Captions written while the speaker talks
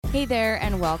Hey there,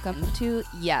 and welcome to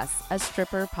Yes, a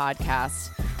Stripper podcast.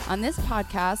 On this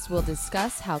podcast, we'll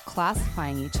discuss how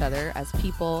classifying each other as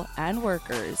people and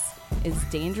workers is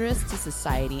dangerous to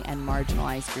society and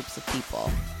marginalized groups of people.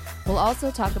 We'll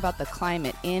also talk about the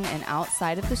climate in and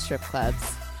outside of the strip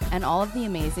clubs and all of the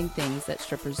amazing things that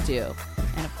strippers do.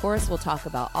 And of course, we'll talk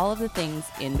about all of the things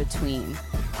in between.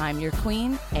 I'm your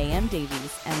queen, A.M.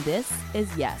 Davies, and this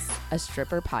is Yes, a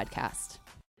Stripper podcast.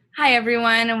 Hi,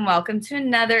 everyone, and welcome to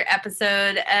another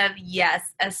episode of Yes,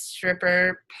 a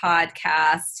Stripper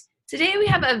podcast. Today, we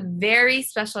have a very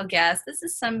special guest. This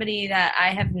is somebody that I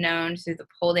have known through the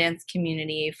pole dance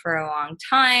community for a long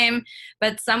time,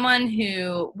 but someone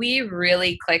who we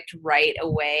really clicked right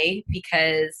away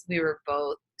because we were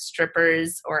both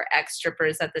strippers or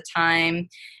ex-strippers at the time.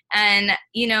 And,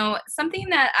 you know, something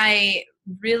that I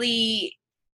really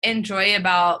enjoy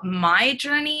about my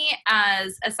journey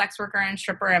as a sex worker and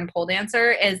stripper and pole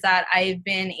dancer is that I've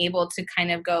been able to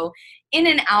kind of go in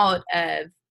and out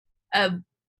of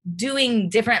doing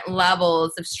different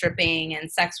levels of stripping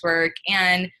and sex work.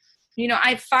 And, you know,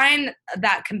 I find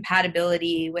that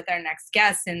compatibility with our next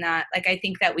guest in that, like, I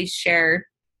think that we share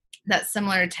that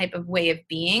similar type of way of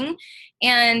being.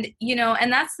 And, you know,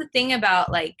 and that's the thing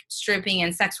about like stripping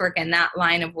and sex work and that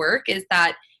line of work is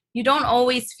that you don't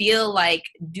always feel like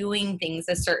doing things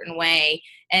a certain way,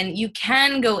 and you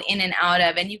can go in and out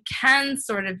of, and you can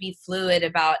sort of be fluid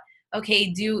about,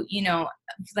 okay, you know,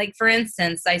 like for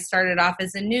instance, I started off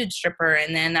as a nude stripper,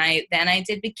 and then I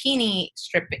did bikini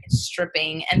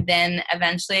stripping, and then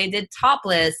eventually I did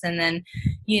topless, and then,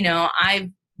 you know, I've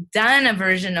done a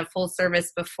version of full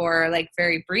service before, like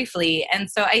very briefly. And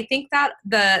so I think that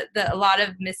a lot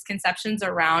of misconceptions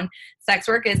around sex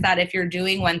work is that if you're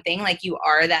doing one thing, like you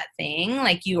are that thing,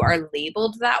 like you are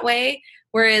labeled that way.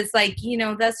 Whereas like, you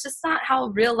know, that's just not how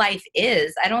real life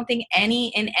is. I don't think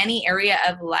in any area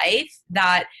of life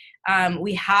that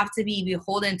we have to be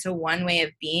beholden to one way of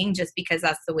being just because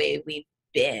that's the way we've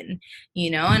been, you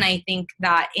know. And I think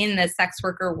that in the sex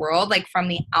worker world, like from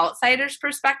the outsider's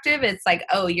perspective, it's like,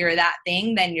 oh, you're that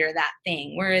thing, then you're that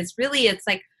thing. Whereas really it's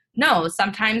like, no,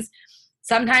 sometimes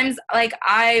like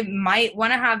I might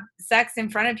want to have sex in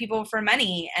front of people for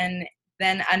money, and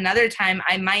then another time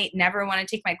I might never want to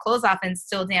take my clothes off and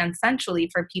still dance sensually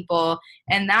for people.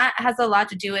 And that has a lot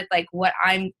to do with like what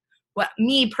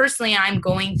me personally I'm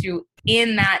going through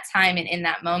in that time and in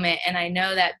that moment. And I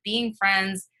know that being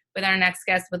friends with our next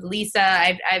guest, with Lisa,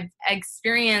 I've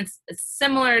experienced a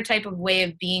similar type of way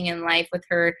of being in life with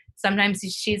her. Sometimes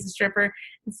she's a stripper,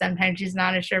 and sometimes she's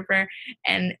not a stripper,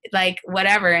 and like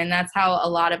whatever. And that's how a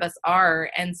lot of us are.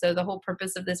 And so the whole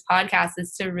purpose of this podcast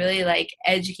is to really like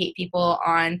educate people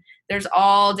on there's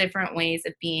all different ways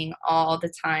of being all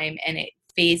the time, and it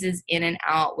phases in and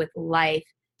out with life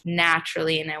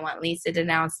naturally. And I want Lisa to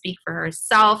now speak for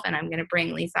herself, and I'm going to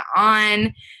bring Lisa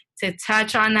on to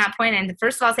touch on that point. And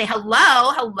first of all, say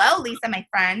hello, Lisa, my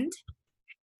friend.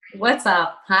 What's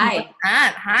up? Hi. What's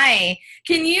up? Hi.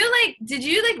 Did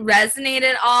you resonate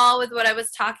at all with what I was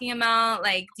talking about?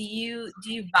 Like, do you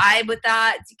vibe with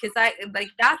that? Because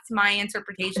that's my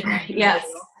interpretation. Yes.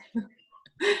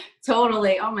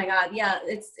 Totally. Oh my God. Yeah.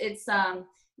 It's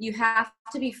you have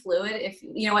to be fluid. If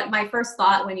you know what, my first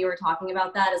thought when you were talking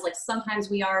about that is like,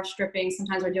 sometimes we are stripping,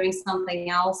 sometimes we're doing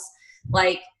something else.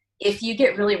 Like, if you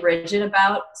get really rigid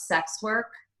about sex work,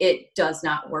 it does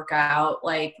not work out.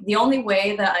 Like, the only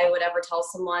way that I would ever tell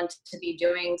someone to be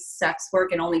doing sex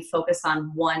work and only focus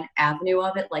on one avenue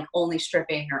of it, like only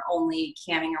stripping or only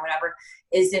camming or whatever,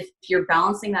 is if you're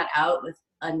balancing that out with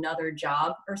another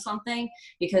job or something,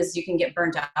 because you can get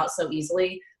burnt out so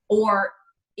easily. Or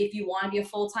if you want to be a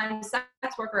full-time sex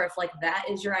worker, if like that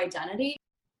is your identity,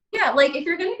 yeah, like if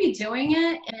you're going to be doing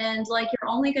it and like you're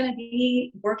only going to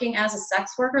be working as a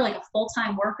sex worker, like a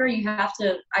full-time worker,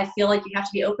 I feel like you have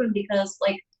to be open, because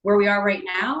like where we are right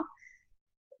now,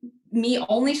 me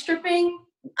only stripping,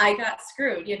 I got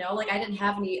screwed, you know, like I didn't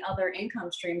have any other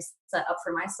income streams set up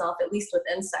for myself, at least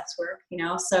within sex work, you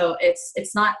know. So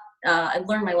it's not, I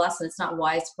learned my lesson. It's not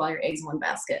wise to put all your eggs in one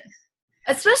basket.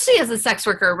 Especially as a sex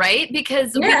worker, right?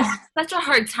 Because we have such a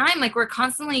hard time. Like, we're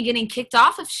constantly getting kicked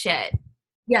off of shit.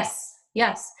 Yes.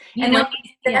 And like,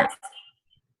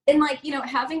 you know,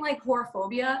 having like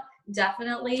whorephobia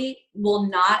definitely will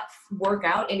not work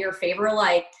out in your favor,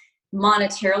 like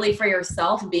monetarily for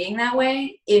yourself being that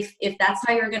way. If that's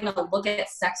how you're going to look at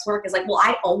sex work, is like, well,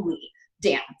 I only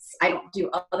dance, I don't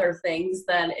do other things,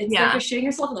 then it's like you're shooting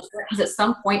yourself in the foot, because at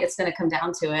some point it's going to come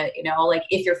down to it, you know, like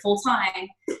if you're full time,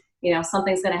 you know,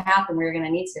 something's going to happen where you're going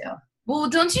to need to. Well,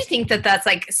 don't you think that that's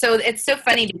like, so it's so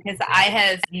funny because I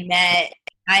have met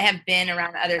I have been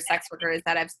around other sex workers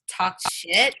that have talked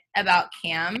shit about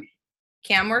cam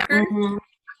workers. Mm-hmm.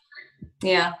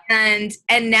 Yeah. And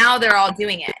now they're all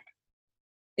doing it.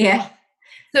 Yeah.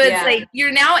 So it's like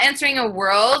you're now entering a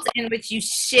world in which you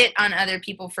shit on other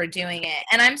people for doing it.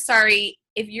 And I'm sorry,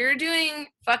 if you're doing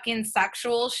fucking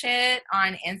sexual shit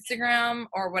on Instagram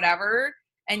or whatever,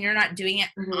 and you're not doing it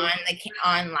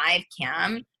on live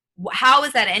cam, how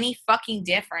is that any fucking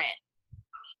different?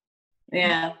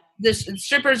 Yeah. The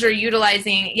strippers are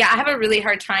utilizing. Yeah, I have a really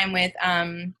hard time with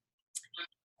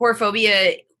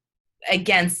whorephobia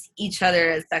against each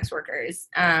other as sex workers.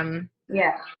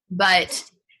 But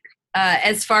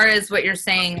as far as what you're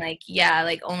saying, like, yeah,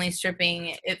 like only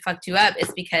stripping, it fucked you up,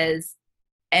 is because,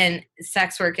 and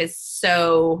sex work is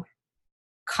so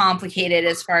complicated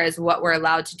as far as what we're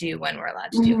allowed to do when we're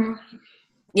allowed to do.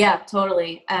 Yeah,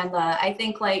 totally. And I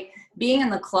think like being in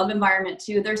the club environment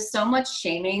too, there's so much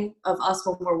shaming of us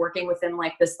when we're working within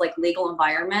like this like legal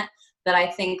environment that I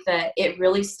think that it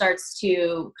really starts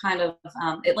to kind of,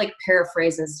 it like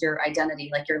paraphrases your identity,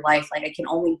 like your life. Like I can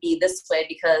only be this way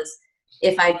because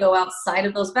if I go outside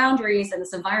of those boundaries in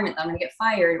this environment, I'm going to get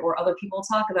fired or other people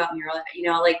talk about me, or, you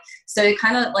know, like, so it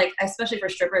kind of like, especially for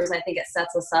strippers, I think it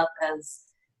sets us up as,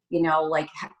 you know, like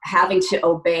having to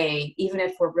obey, even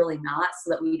if we're really not,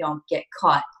 so that we don't get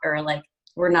caught, or like,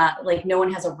 we're not like, no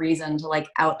one has a reason to like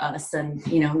out us and,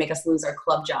 you know, make us lose our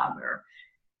club job. Or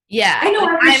I know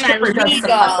I'm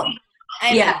illegal.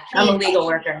 I'm a legal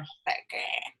worker.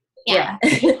 Yeah.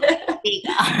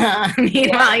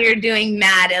 Meanwhile, you're doing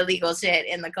mad illegal shit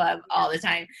in the club all the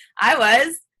time. I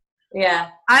was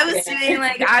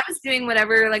doing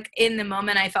whatever, like in the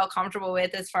moment I felt comfortable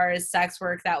with as far as sex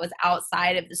work that was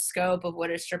outside of the scope of what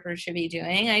a stripper should be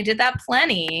doing. I did that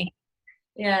plenty.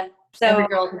 Yeah. So every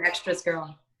girl's an extras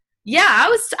girl. Yeah, I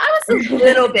was a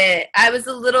little bit. I was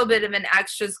a little bit of an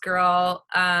extras girl,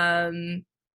 and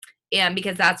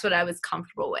because that's what I was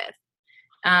comfortable with.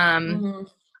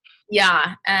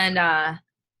 Yeah, and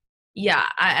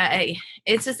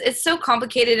it's so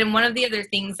complicated. And one of the other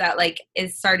things that like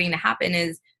is starting to happen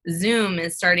is Zoom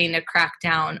is starting to crack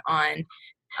down on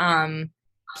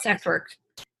sex work,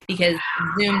 because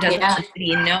Zoom doesn't want to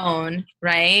be known,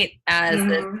 right, as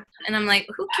this. And I'm like,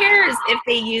 who cares if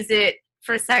they use it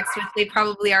for sex, which they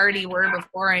probably already were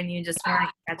before and you just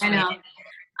weren't catching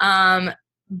it.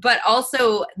 But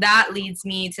also that leads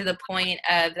me to the point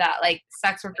of that, like,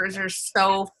 sex workers are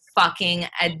so fucking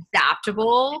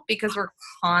adaptable because we're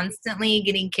constantly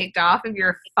getting kicked off of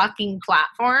your fucking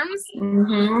platforms.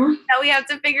 That we have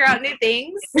to figure out new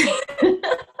things.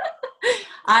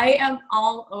 I am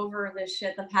all over this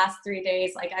shit the past 3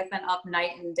 days. Like, I've been up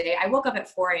night and day. I woke up at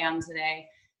 4 a.m. today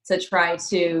to try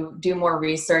to do more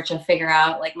research and figure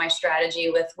out like my strategy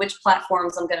with which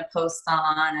platforms I'm going to post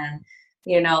on, and,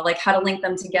 you know, like how to link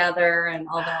them together and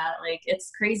all that. Like, it's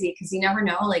crazy because you never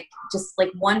know, like, just like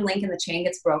one link in the chain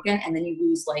gets broken and then you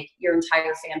lose like your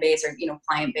entire fan base or, you know,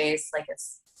 client base. Like,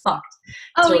 it's fucked.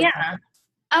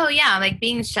 Oh yeah, like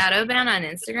being shadow banned on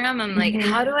Instagram, I'm like,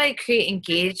 how do I create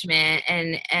engagement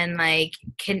and like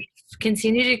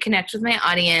continue to connect with my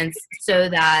audience so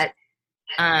that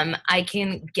I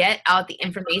can get out the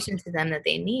information to them that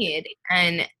they need?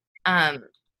 And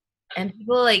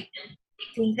people like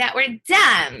think that we're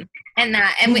dumb, and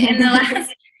in the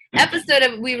last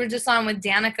episode we were just on with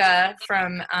Danica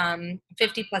from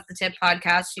 50 Plus the Tip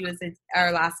podcast. She was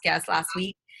our last guest last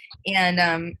week,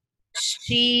 and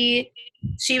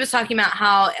she was talking about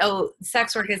how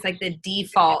sex work is like the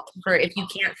default for, if you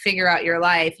can't figure out your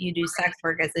life, you do sex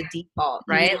work as a default,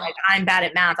 right? Like, I'm bad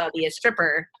at math, I'll be a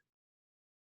stripper.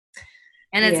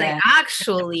 And it's like,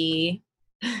 actually,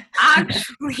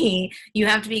 you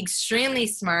have to be extremely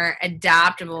smart,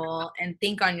 adaptable, and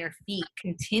think on your feet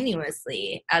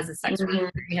continuously as a sex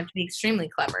worker. You have to be extremely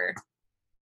clever.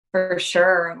 For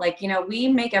sure. Like, you know, we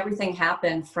make everything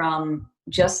happen from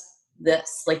just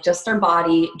this, like just our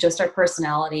body, just our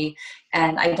personality.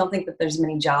 And I don't think that there's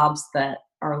many jobs that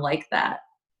are like that.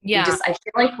 I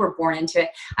feel like we're born into it.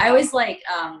 I always like,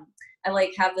 I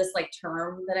like have this like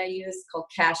term that I use called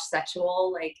cash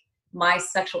sexual. Like, my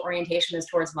sexual orientation is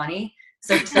towards money.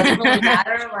 So it doesn't really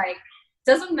matter. Like,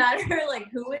 doesn't matter like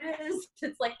who it is.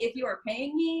 It's like, if you are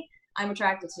paying me, I'm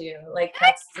attracted to you. Like,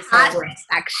 that's just how it works.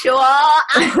 Sexual.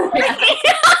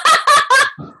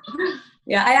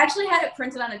 Yeah, I actually had it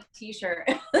printed on a t-shirt.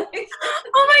 Oh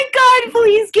my God,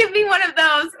 please give me one of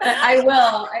those. I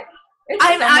will.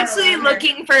 I'm actually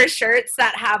looking for shirts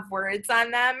that have words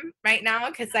on them right now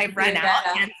because I've run out.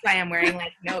 That's why I'm wearing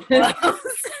like no clothes.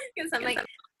 Because I'm like,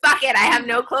 fuck it, I have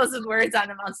no clothes with words on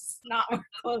them. I'll just not wear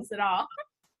clothes at all.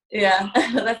 Yeah,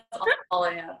 that's all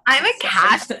I have. I'm a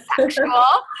cash sexual.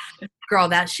 Girl,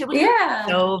 that shit was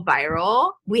so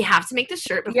viral. We have to make the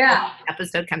shirt before the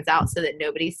episode comes out so that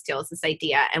nobody steals this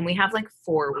idea. And we have like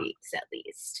 4 weeks at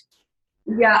least.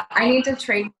 Yeah, I need to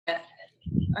trademark it.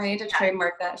 I need to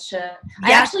trademark that shit.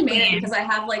 I actually made it because I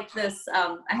have like this,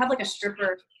 I have like a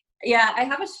stripper. Yeah, I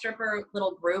have a stripper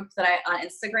little group that on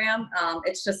Instagram.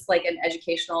 It's just like an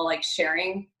educational like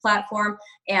sharing platform.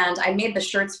 And I made the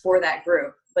shirts for that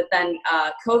group. But then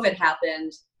COVID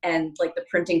happened and like the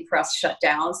printing press shut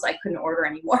down, so I couldn't order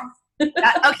anymore.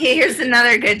 Okay, here's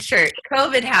another good shirt.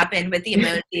 COVID happened with the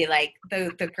emoji, like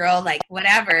the girl, like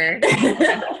whatever.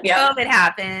 COVID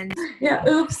happened. Yeah,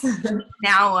 oops.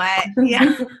 Now what?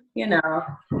 Yeah. You know.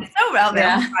 It's so relevant.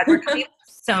 Yeah. Oh God, we're coming up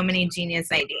with so many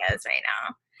genius ideas right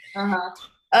now. Uh-huh.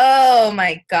 Oh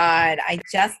my God, I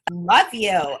just love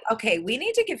you. Okay, we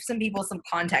need to give some people some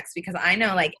context because I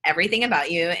know like everything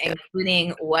about you,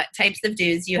 including what types of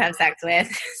dudes you have sex with.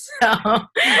 So oh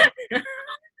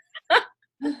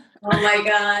my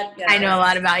God. Yes. I know a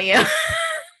lot about you.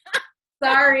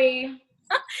 Sorry.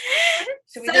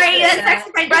 Sorry, you had sex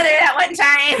with my brother at one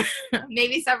time.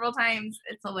 Maybe several times.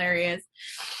 It's hilarious.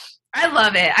 I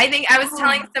love it. I think I was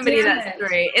telling somebody that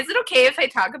story. Is it okay if I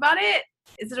talk about it?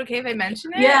 Is it okay if I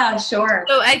mention it? Yeah, sure.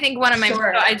 So I think one of my, so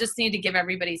I just need to give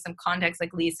everybody some context.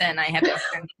 Like Lisa and I have been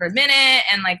friends for a minute,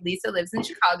 and like Lisa lives in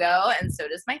Chicago, and so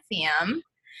does my fam.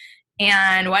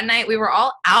 And one night we were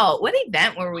all out. What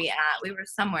event were we at? We were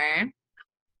somewhere.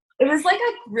 It was like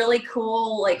a really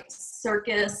cool like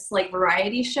circus like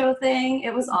variety show thing.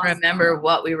 It was awesome. I remember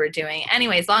what we were doing.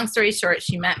 Anyways, long story short,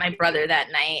 she met my brother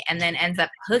that night and then ends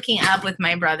up hooking up with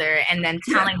my brother and then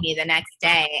telling me the next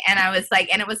day. And I was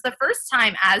like, and it was the first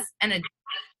time as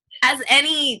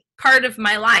any part of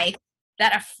my life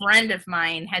that a friend of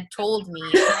mine had told me.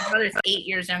 My brother's 8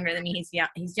 years younger than me.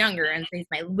 He's younger, and so he's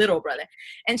my little brother.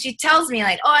 And she tells me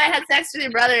like, oh, I had sex with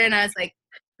your brother. And I was like,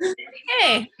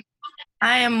 hey,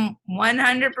 I am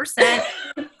 100%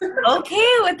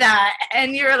 okay with that.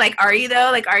 And you were like, are you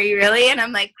though? Like, are you really? And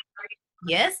I'm like,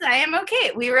 yes, I am okay.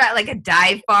 We were at like a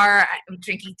dive bar. I'm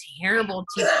drinking terrible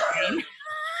tea.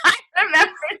 I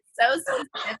remember it so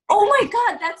specific. Oh my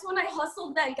God, that's when I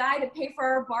hustled that guy to pay for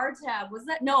our bar tab. Was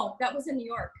that? No, that was in New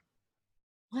York.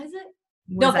 Was it?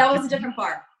 No, that was a different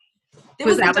bar. It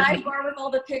was a dive bar with all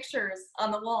the pictures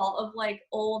on the wall of like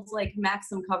old like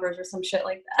Maxim covers or some shit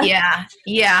like that. Yeah,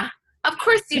 yeah. Of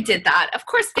course you did that. Of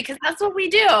course, because that's what we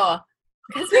do.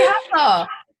 Because we hustle.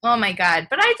 Oh my God.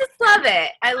 But I just love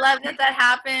it. I love that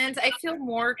happened. I feel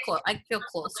I feel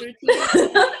closer to you.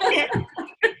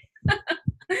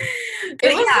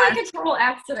 It was like a total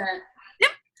accident.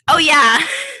 Yep. Oh yeah.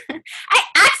 I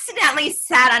accidentally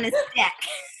sat on his dick.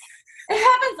 It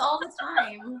happens all the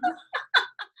time.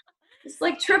 It's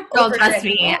like trip over. Trust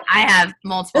me, I have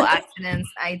multiple accidents.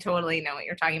 I totally know what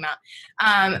you're talking about.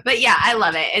 But yeah, I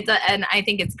love it. And I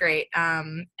think it's great.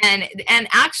 And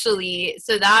actually,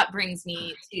 so that brings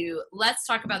me to, let's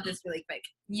talk about this really quick.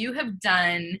 You have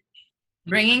done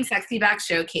Bringing Sexy Back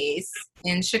Showcase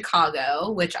in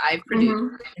Chicago, which I've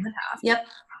produced in the past. Yep.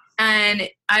 And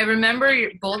I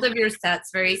remember both of your sets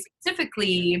very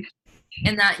specifically,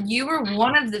 in that you were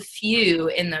one of the few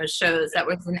in those shows that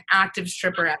was an active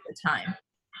stripper at the time.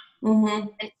 Mm-hmm.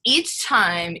 And each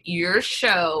time your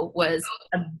show was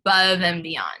above and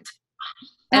beyond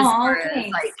as far as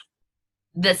like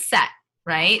the set,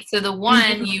 right? So the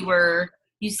one you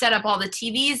set up all the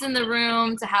TVs in the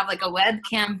room to have like a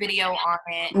webcam video on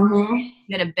it. Mm-hmm.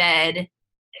 You had a bed.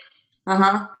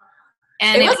 Uh-huh.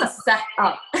 And it was a set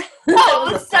up. Oh,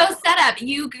 it was so set up.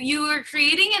 You were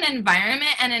creating an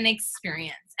environment and an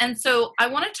experience. And so I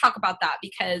want to talk about that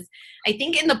because I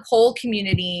think in the pole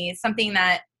community, something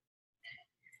that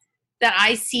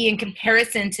I see in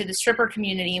comparison to the stripper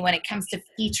community when it comes to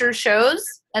feature shows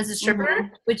as a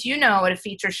stripper, which you know what a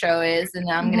feature show is. And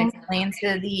I'm going to explain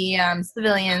to the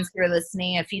civilians who are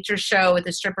listening, a feature show with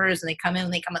the strippers, and they come in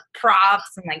and they come with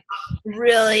props and like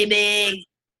really big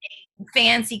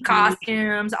fancy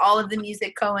costumes. All of the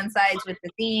music coincides with the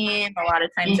theme. A lot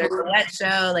of times there's a wet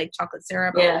show like chocolate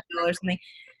syrup or something.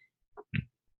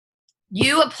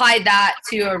 You applied that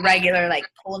to a regular like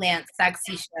pole dance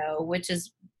sexy show,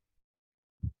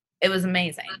 it was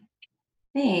amazing.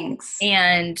 Thanks.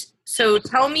 And so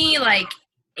tell me, like,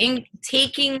 in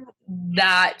taking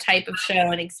that type of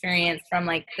show and experience from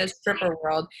like the stripper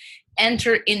world,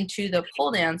 enter into the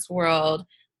pole dance world,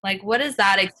 like what is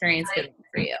that experience been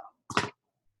for you?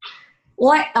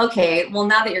 Well, well,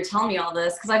 now that you're telling me all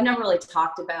this, because I've never really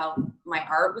talked about my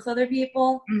art with other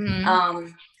people.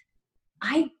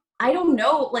 I don't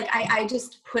know. Like, I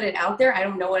just put it out there. I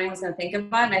don't know what anyone's going to think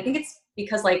about it. And I think it's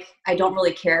because like I don't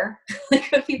really care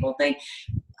like what people think.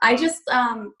 I just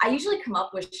I usually come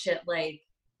up with shit like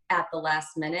at the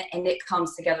last minute, and it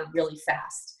comes together really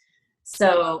fast.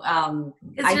 So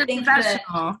I think that,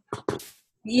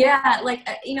 yeah, like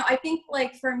you know, I think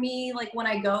like for me, like when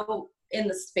I go in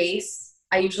the space,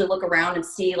 I usually look around and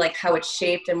see like how it's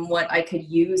shaped and what I could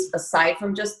use aside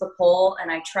from just the pole,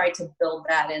 and I try to build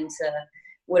that into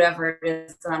whatever it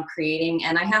is that I'm creating.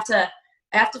 And I have to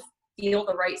feel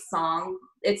the right song.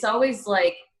 It's always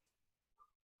like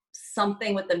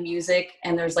something with the music,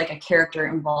 and there's like a character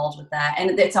involved with that,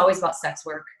 and it's always about sex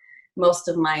work. Most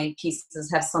of my pieces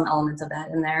have some elements of that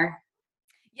in there.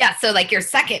 Yeah, so like your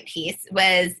second piece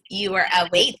was you were a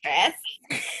waitress.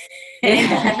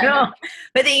 Yeah.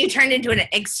 But then you turned into an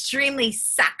extremely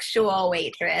sexual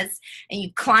waitress, and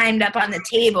you climbed up on the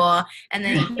table, and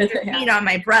then you put your feet on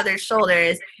my brother's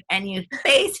shoulders, and you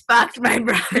face fucked my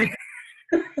brother.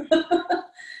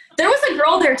 There was a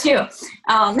girl there too.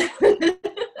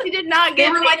 We did not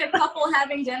get. They were like a couple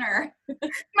having dinner.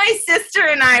 My sister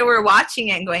and I were watching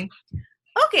it and going,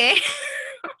 okay.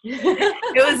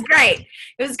 It was great.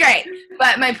 It was great.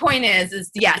 But my point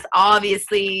is yes,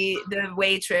 obviously the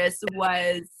waitress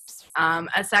was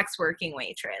a sex working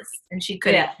waitress, and she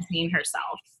couldn't clean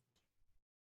herself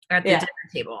at the dinner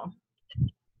table.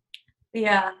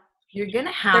 Yeah. You're going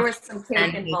to have there was some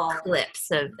send me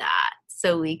clips of that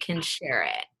so we can share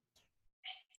it.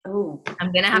 Ooh.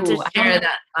 I'm going to have to share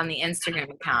that on the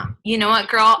Instagram account. You know what,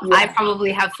 girl? Yeah. I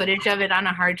probably have footage of it on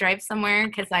a hard drive somewhere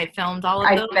because I filmed all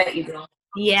of those. I bet you do.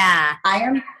 Yeah.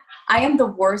 I am the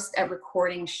worst at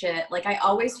recording shit. Like I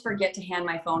always forget to hand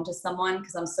my phone to someone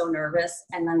because I'm so nervous.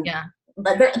 And then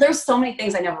there's so many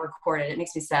things I never recorded. It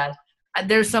makes me sad.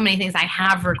 There's so many things I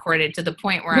have recorded to the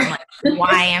point where I'm like,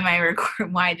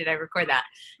 why did I record that?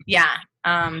 Yeah.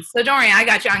 So don't worry, I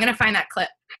got you. I'm going to find that clip.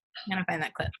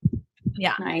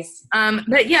 Yeah. Nice.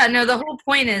 But yeah, no, the whole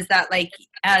point is that like,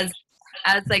 as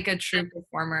like a true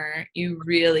performer, you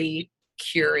really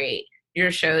curate your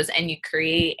shows and you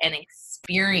create an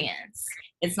experience.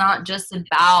 It's not just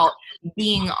about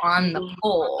being on the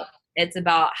pole. It's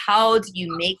about how do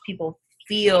you make people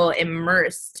feel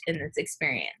immersed in this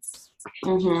experience.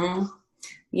 Mm-hmm.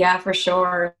 Yeah, for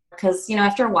sure. Because, you know,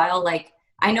 after a while, like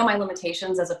I know my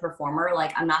limitations as a performer,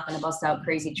 like I'm not going to bust out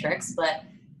crazy tricks, but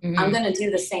I'm going to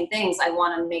do the same things. I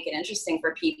want to make it interesting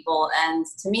for people. And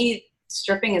to me,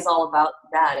 stripping is all about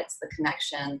that. It's the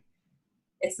connection.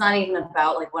 It's not even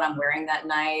about like what I'm wearing that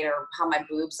night or how my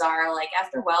boobs are. Like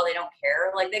after a while, they don't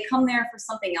care. Like they come there for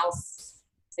something else.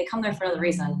 They come there for another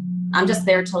reason. I'm just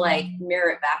there to like mirror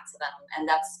it back to them. And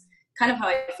that's kind of how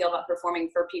I feel about performing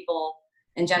for people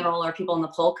in general or people in the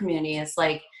pole community. It's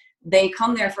like they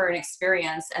come there for an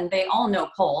experience and they all know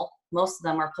pole. Most of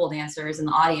them are pole dancers in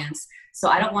the audience. So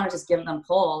I don't want to just give them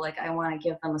pole. Like I want to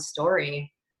give them a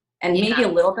story. And maybe a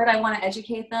little bit I want to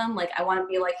educate them. Like I want to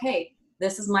be like, hey,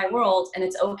 this is my world, and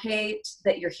it's okay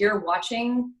that you're here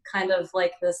watching kind of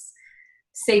like this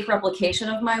safe replication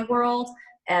of my world.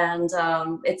 And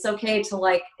it's okay to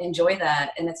like enjoy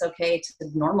that, and it's okay to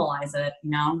normalize it, you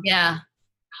know? Yeah.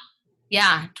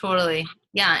 Yeah, totally.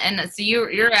 Yeah. And so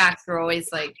your acts were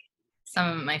always like some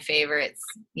of my favorites.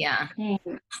 Yeah.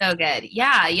 So good.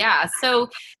 Yeah. Yeah. So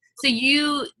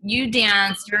you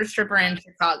dance, you're a stripper in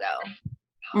Chicago.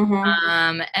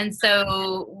 And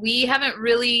so we haven't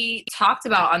really talked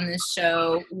about on this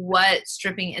show what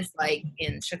stripping is like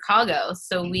in Chicago.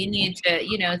 So we need to,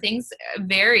 you know, things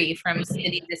vary from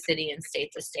city to city and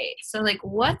state to state. So like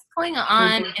what's going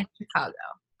on in Chicago?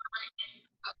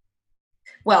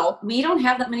 Well, we don't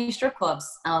have that many strip clubs.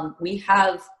 We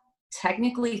have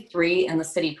technically 3 in the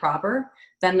city proper.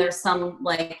 Then there's some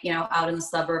like, you know, out in the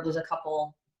suburbs, there's a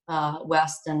couple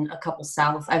west and a couple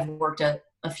south. I've worked at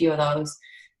a few of those.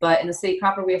 But in the city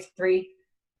proper, we have 3.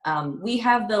 We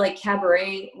have the like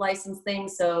cabaret license thing,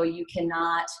 so you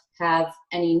cannot have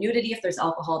any nudity if there's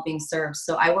alcohol being served.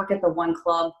 So I work at the one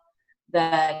club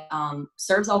that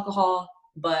serves alcohol,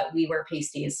 but we wear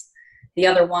pasties. The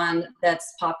other one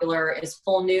that's popular is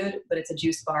full nude, but it's a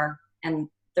juice bar. And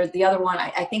the other one,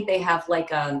 I think they have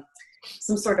like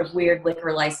some sort of weird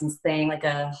liquor license thing, like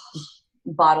a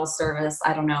bottle service.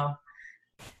 I don't know.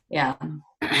 Yeah.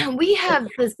 We have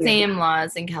the same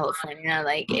laws in California.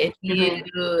 Like if you,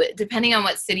 depending on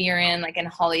what city you're in, like in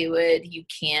Hollywood, you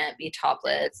can't be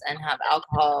topless and have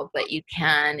alcohol, but you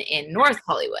can in North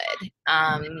Hollywood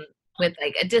with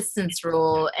like a distance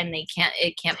rule, and it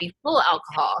can't be full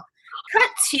alcohol. Cut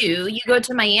to, you go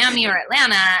to Miami or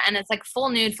Atlanta and it's like full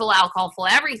nude, full alcohol, full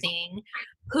everything.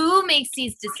 Who makes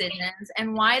these decisions,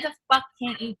 and why the fuck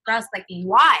can't you trust? Like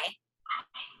why?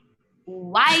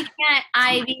 why can't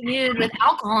I be nude with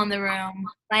alcohol in the room?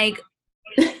 Like,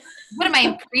 what am I,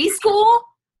 in preschool?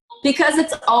 Because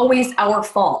it's always our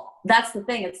fault. That's the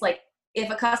thing. It's like, if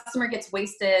a customer gets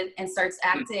wasted and starts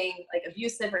acting like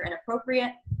abusive or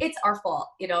inappropriate, it's our fault,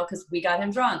 you know, because we got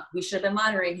him drunk. We should have been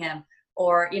monitoring him.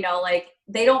 Or, you know, like,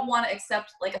 they don't want to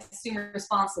accept, like, assume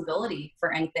responsibility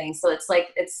for anything. So it's like,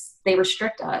 they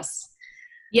restrict us.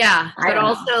 Yeah, but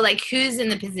also, like, who's in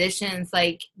the positions,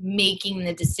 like, making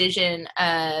the decision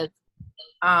of,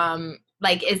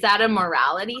 like, is that a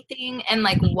morality thing? And,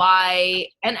 like, why?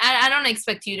 And I don't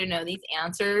expect you to know these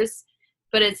answers,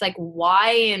 but it's like,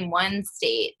 why in one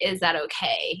state is that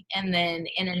okay? And then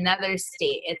in another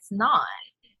state, it's not.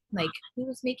 Like,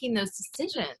 who's making those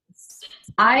decisions?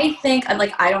 I think,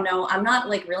 like, I don't know. I'm not,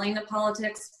 like, really into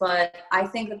politics, but I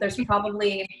think that there's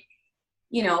probably,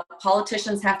 you know,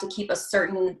 politicians have to keep a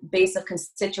certain base of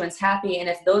constituents happy. And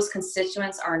if those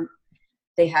constituents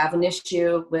they have an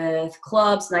issue with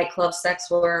clubs, nightclubs,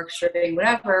 sex work, stripping,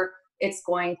 whatever,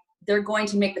 they're going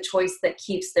to make the choice that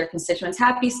keeps their constituents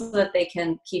happy so that they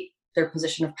can keep their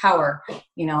position of power.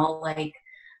 You know, like,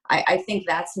 I think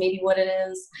that's maybe what it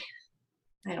is.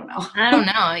 I don't know. I don't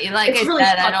know. Like I said,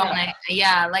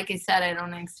 like I said, I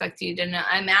don't expect you to know.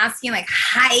 I'm asking, like,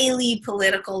 highly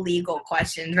political, legal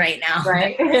questions right now.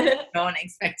 Right. I don't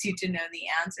expect you to know the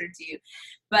answer to.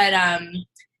 But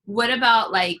what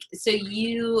about, like, so do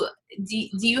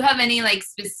you have any, like,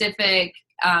 specific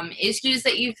issues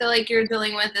that you feel like you're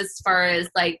dealing with as far as,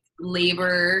 like,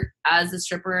 labor as a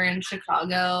stripper in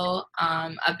Chicago,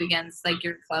 up against, like,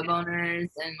 your club owners?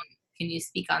 And can you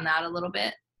speak on that a little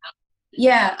bit?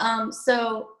 Yeah,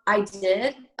 so I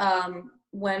did.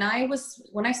 When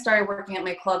I started working at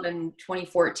my club in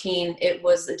 2014, it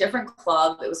was a different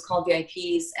club. It was called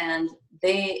VIPs, and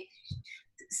they,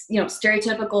 you know,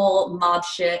 stereotypical mob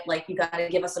shit, like, you got to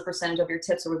give us a percentage of your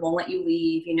tips or we won't let you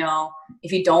leave. You know,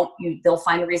 if you don't, they'll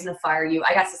find a reason to fire you.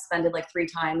 I got suspended like 3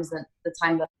 times the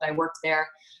time that I worked there.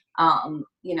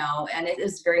 You know, and it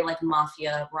is very, like,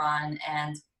 mafia run,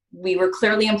 and we were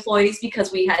clearly employees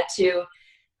because we had to,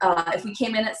 if we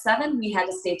came in at 7, we had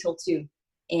to stay till 2.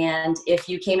 And if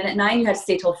you came in at 9, you had to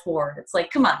stay till 4. It's like,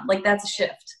 come on, like, that's a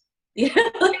shift. Like,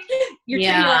 you're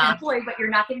treating me like an employee, but you're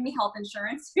not giving me health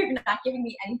insurance. You're not giving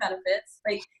me any benefits.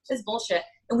 Like, this bullshit.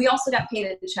 And we also got paid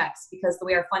in checks because the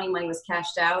way our funny money was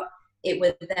cashed out, it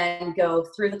would then go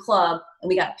through the club and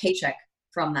we got a paycheck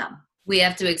from them. We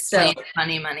have to explain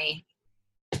funny money.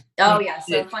 Oh, yeah.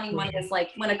 So funny money is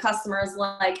like when a customer is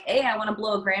like, hey, I want to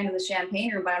blow $1,000 in the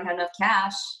champagne room, but I don't have enough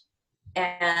cash.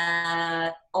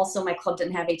 And also my club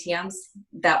didn't have ATMs.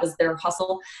 That was their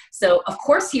hustle. So, of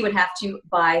course, he would have to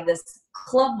buy this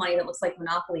club money that looks like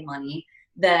Monopoly money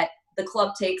that the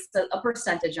club takes a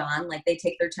percentage on. Like, they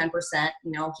take their 10%.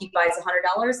 You know, he buys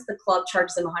 $100. The club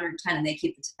charges him $110 and they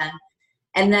keep the 10.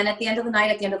 And then at the end of the night,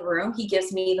 at the end of the room, he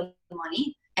gives me the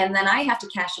money. And then I have to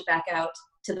cash it back out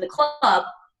to the club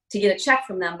to get a check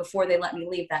from them before they let me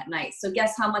leave that night. So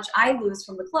guess how much I lose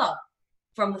from the club,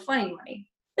 from the funny money?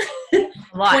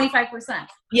 25%.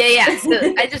 Yeah.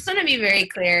 So I just want to be very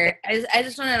clear. I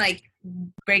just want to, like,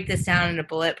 break this down into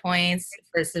bullet points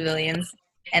for civilians.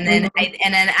 And then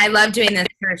I love doing this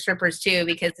for strippers too,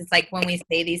 because it's like when we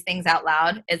say these things out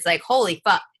loud, it's like, holy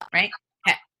fuck, right?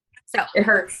 Okay. So it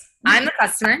hurts. I'm the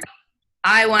customer.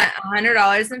 I want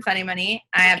 $100 in funny money.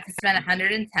 I have to spend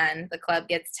 $110. The club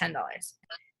gets $10.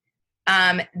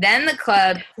 Then the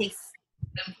club takes,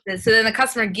 so then the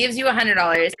customer gives you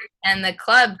 $100 and the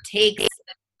club takes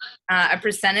a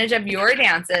percentage of your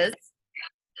dances.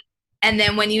 And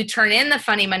then when you turn in the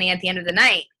funny money at the end of the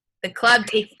night, the club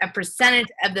takes a percentage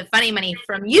of the funny money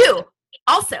from you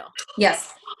also.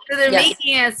 Yes. So they're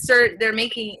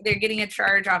they're getting a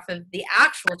charge off of the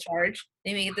actual charge.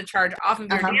 They may get the charge off of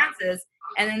your dances,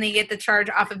 and then they get the charge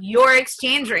off of your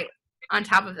exchange rate on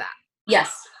top of that.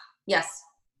 Yes.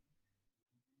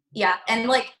 Yeah. And,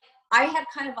 like, I had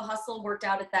kind of a hustle worked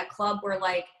out at that club where,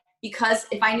 like, because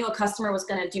if I knew a customer was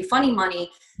going to do funny money,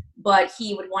 but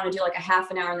he would want to do like a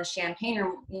half an hour in the champagne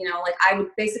room, you know, like, I would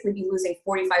basically be losing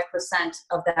 45%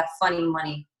 of that funny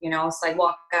money, you know? So I'd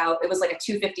walk out, it was like a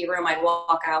 250 room. I'd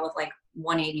walk out with like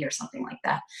 180 or something like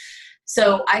that.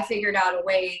 So I figured out a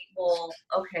way, well,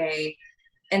 okay,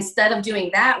 instead of doing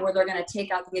that, where they're going to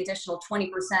take out the additional 20%,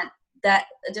 that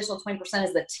additional 20%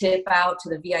 is the tip out to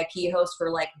the VIP host for,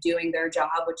 like, doing their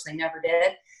job, which they never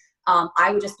did.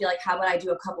 I would just be like, how about I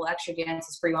do a couple extra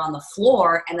dances for you on the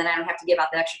floor, and then I don't have to give out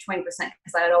the extra 20% because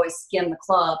I would always skim the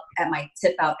club at my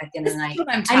tip out at the end of the night.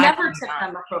 I never tipped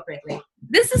them appropriately.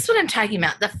 This is what I'm talking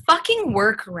about. The fucking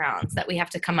workarounds that we have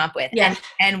to come up with. Yeah.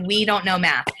 And we don't know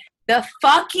math. The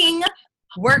fucking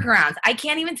workarounds. I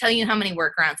can't even tell you how many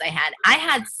workarounds I had. I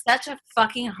had such a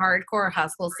fucking hardcore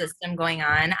hustle system going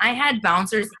on. I had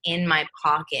bouncers in my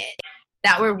pocket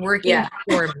that were working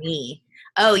for me.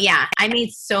 Oh yeah, I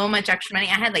made so much extra money.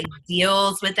 I had like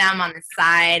deals with them on the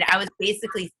side. I was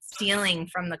basically stealing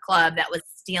from the club that was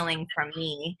stealing from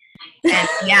me. And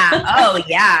I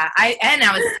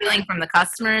was stealing from the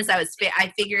customers. I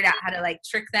figured out how to like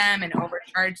trick them and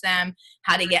overcharge them,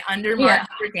 how to get undermarked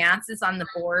for dances on the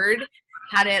board,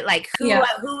 how to like who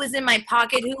was in my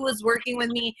pocket, who was working with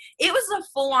me. It was a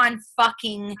full-on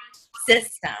fucking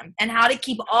system, and how to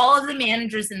keep all of the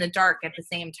managers in the dark at the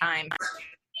same time.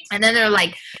 And then they're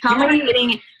like,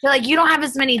 you don't have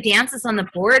as many dances on the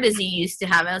board as you used to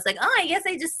have. I was like, oh, I guess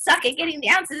I just suck at getting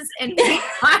dances. And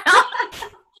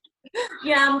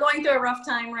yeah, I'm going through a rough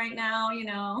time right now, you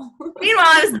know. Meanwhile,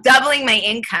 I was doubling my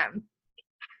income.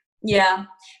 Yeah.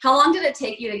 How long did it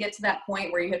take you to get to that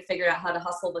point where you had figured out how to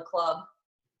hustle the club?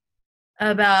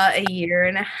 About a year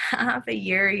and a half.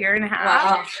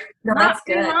 Wow. No, that's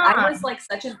good. I was like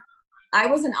I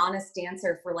was an honest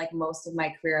dancer for like most of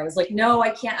my career. I was like, no, I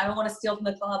can't. I don't want to steal from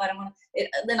the club. I don't want to.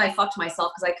 Then I fucked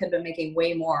myself because I could have been making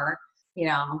way more, you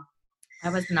know. I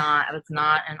was not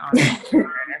an honest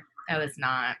dancer. I was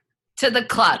not. To the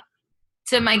club.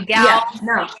 To my gal. Yeah,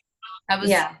 no. I was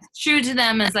true to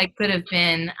them as I could have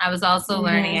been. I was also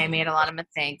learning. I made a lot of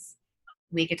mistakes.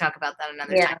 We could talk about that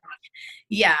another time.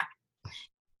 Yeah.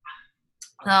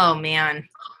 Oh, man.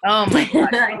 Oh, my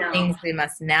God. Things we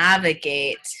must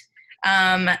navigate.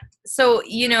 So,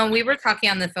 you know, we were talking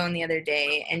on the phone the other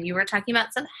day, and you were talking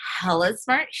about some hella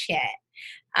smart shit.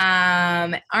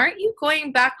 Aren't you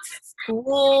going back to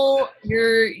school?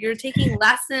 You're taking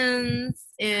lessons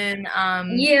in,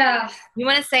 you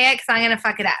want to say it? 'Cause I'm going to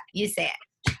fuck it up. You say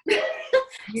it.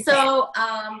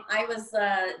 I was,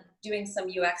 doing some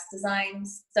UX design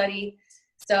study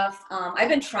stuff. I've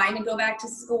been trying to go back to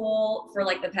school for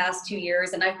like the past 2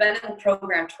 years, and I've been in the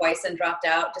program twice and dropped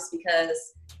out just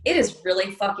because it is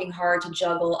really fucking hard to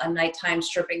juggle a nighttime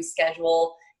stripping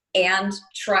schedule and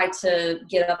try to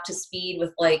get up to speed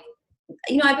with like,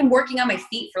 you know, I've been working on my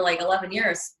feet for like 11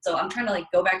 years. So I'm trying to like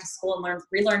go back to school and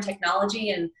relearn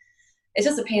technology, and it's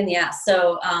just a pain in the ass.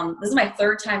 So this is my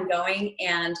third time going,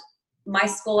 and my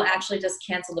school actually just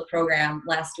canceled the program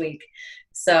last week.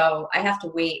 So I have to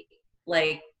wait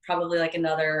like probably like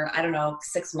another, I don't know,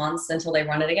 6 months until they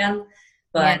run it again.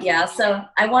 But so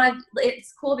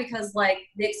it's cool because like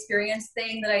the experience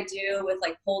thing that I do with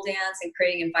like pole dance and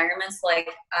creating environments, like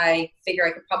I figure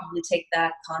I could probably take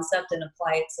that concept and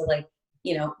apply it to like,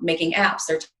 you know, making apps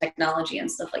or technology and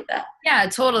stuff like that. Yeah,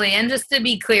 totally. And just to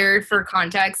be clear for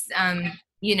context,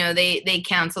 you know, they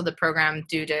canceled the program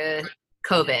due to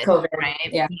COVID, right?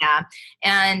 Yeah.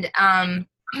 And,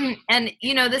 and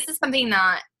you know, this is something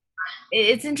that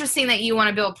it's interesting that you want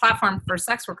to build a platform for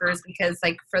sex workers, because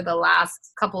like for the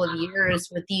last couple of years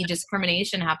with the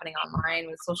discrimination happening online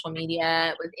with social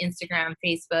media, with Instagram,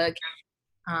 Facebook,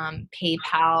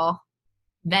 PayPal,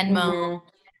 Venmo,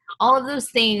 all of those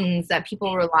things that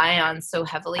people rely on so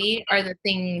heavily are the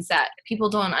things that people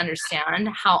don't understand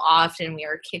how often we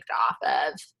are kicked off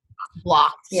of,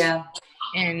 blocked,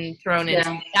 and thrown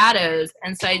into shadows.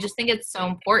 And so I just think it's so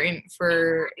important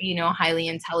for, you know, highly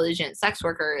intelligent sex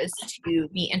workers to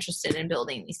be interested in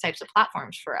building these types of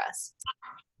platforms for us.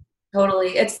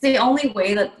 Totally. It's the only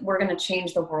way that we're going to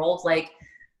change the world. Like,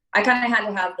 I kind of had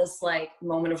to have this like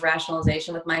moment of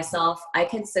rationalization with myself. I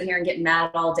could sit here and get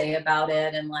mad all day about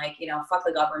it and like, you know, fuck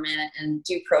the government and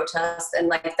do protests. And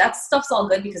like, that stuff's all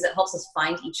good because it helps us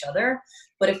find each other.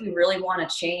 But if we really want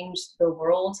to change the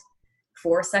world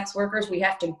for sex workers, we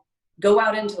have to go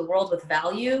out into the world with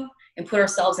value and put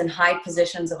ourselves in high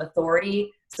positions of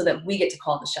authority so that we get to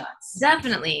call the shots.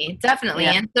 Definitely.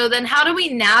 Yeah. And so then how do we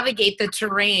navigate the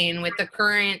terrain with the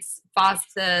current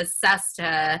FOSTA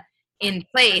SESTA in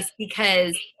place?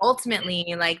 Because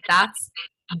ultimately, like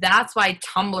that's why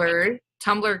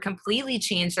Tumblr completely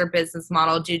changed their business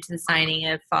model due to the signing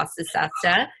of FOSTA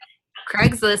SESTA.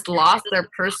 Craigslist lost their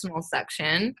personal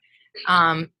section.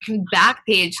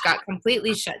 Backpage got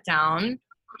completely shut down.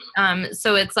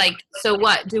 So it's like, so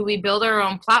what? Do we build our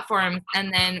own platform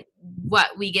and then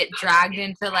what? We get dragged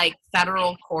into like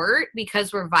federal court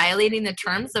because we're violating the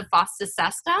terms of FOSTA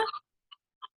SESTA?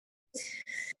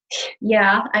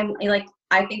 Yeah,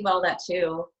 I think about that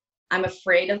too. I'm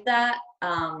afraid of that.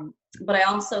 But I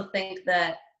also think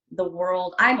that the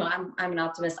world, I'm an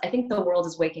optimist. I think the world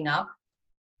is waking up.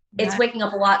 It's waking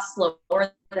up a lot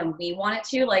slower than we want it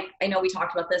to. Like, I know we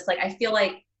talked about this. Like, I feel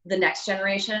like the next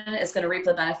generation is going to reap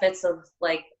the benefits of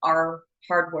like our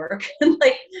hard work and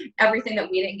like everything that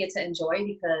we didn't get to enjoy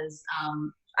because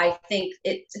I think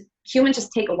humans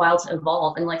just take a while to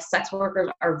evolve, and like sex workers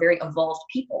are very evolved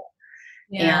people.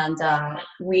 Yeah. And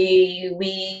we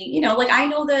like I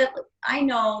know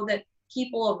that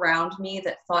people around me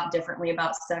that thought differently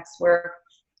about sex work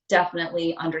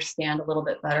definitely understand a little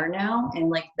bit better now, and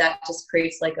like that just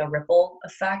creates like a ripple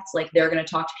effect. Like they're going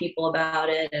to talk to people about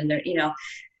it, and they're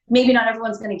maybe not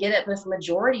everyone's going to get it, but if the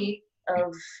majority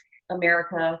of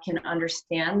America can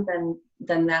understand,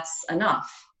 then that's enough.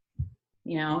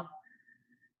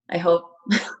 I hope.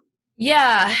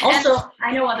 Yeah. Also,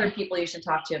 I know other people you should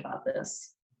talk to about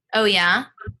this. Oh yeah.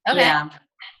 Okay. Yeah.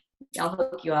 I'll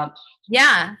hook you up.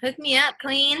 Yeah, hook me up,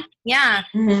 Clean. Yeah.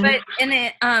 Mm-hmm. But in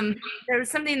it, there was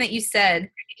something that you said,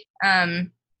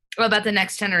 about the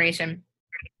next generation.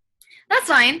 That's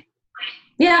fine.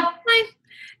 Yeah. Fine.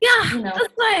 Yeah,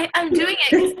 that's why I'm doing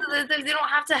it, because they don't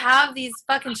have to have these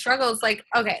fucking struggles. Like,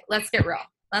 okay, let's get real.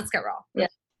 Yeah.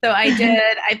 So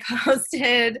I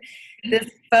posted this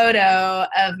photo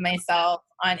of myself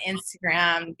on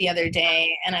Instagram the other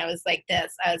day, and I was like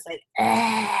this. I was like,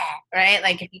 right?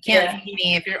 Like, if you can't see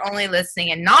me, if you're only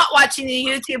listening and not watching the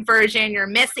YouTube version, you're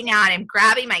missing out. I'm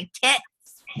grabbing my tits.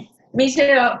 Me too.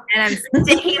 And I'm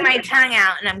sticking my tongue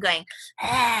out, and I'm going,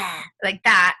 like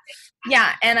that.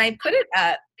 Yeah, and I put it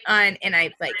up on, and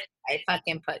I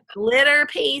fucking put glitter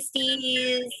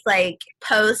pasties, like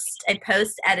I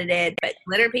post edited, but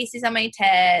glitter pasties on my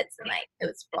tits, and like it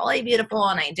was really beautiful.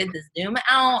 And I did the zoom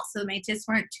out so my tits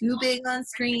weren't too big on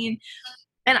screen.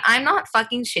 And I'm not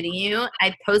fucking shitting you.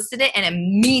 I posted it, and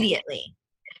immediately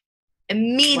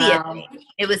wow.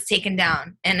 It was taken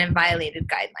down and it violated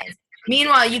guidelines.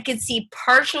 Meanwhile, you could see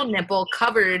partial nipple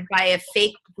covered by a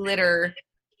fake glitter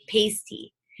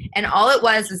pasty. And all it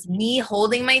was me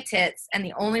holding my tits, and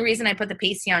the only reason I put the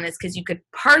pasty on is because you could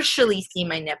partially see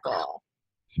my nipple.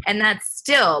 And that's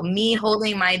still me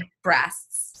holding my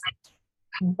breasts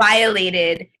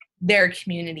violated their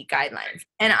community guidelines.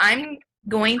 And I'm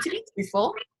going to be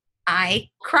truthful. I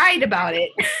cried about it.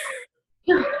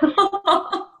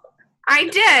 I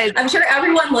did. I'm sure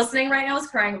everyone listening right now is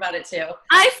crying about it too.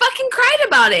 I fucking cried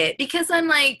about it because I'm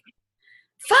like,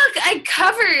 fuck, I'm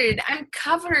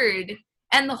covered.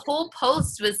 And the whole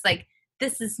post was like,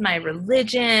 this is my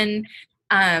religion.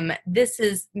 This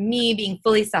is me being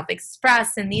fully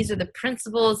self-expressed. And these are the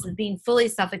principles of being fully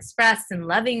self-expressed and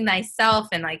loving thyself.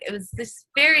 And like, it was this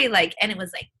very like, and it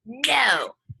was like, no,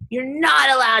 you're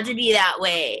not allowed to be that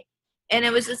way. And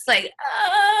it was just like,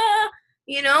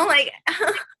 like,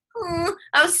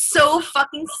 I was so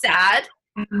fucking sad.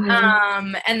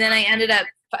 Mm-hmm. And then I ended up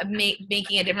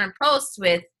making a different post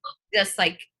with just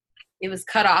like, it was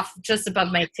cut off just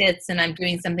above my tits, and I'm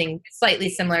doing something slightly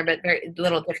similar but very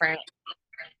little different,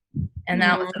 and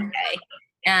that was okay.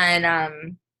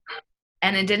 And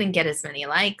it didn't get as many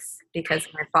likes because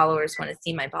my followers want to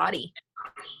see my body.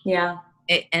 Yeah.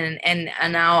 And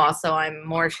now also I'm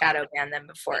more shadow banned than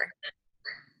before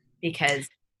because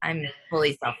I'm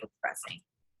fully self-expressing.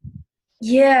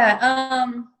 Yeah.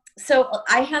 So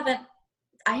I haven't.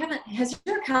 Has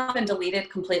your account been deleted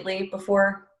completely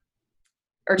before?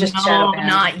 Or just shadow banned?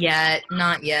 Not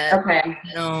yet. Okay.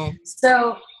 No.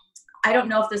 So I don't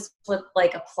know if this would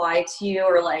like apply to you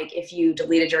or like if you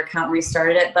deleted your account and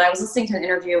restarted it, but I was listening to an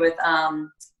interview with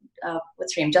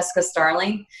what's her name, Jessica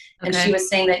Starling, and she was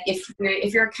saying that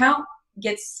if your account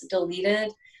gets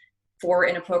deleted for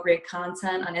inappropriate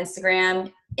content on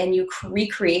Instagram and you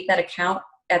recreate that account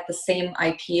at the same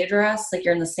IP address, like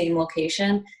you're in the same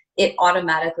location, it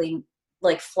automatically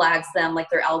like flags them, like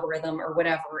their algorithm or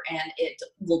whatever, and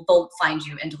they'll find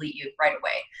you and delete you right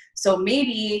away. So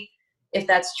maybe if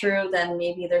that's true, then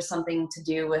maybe there's something to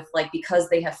do with like, because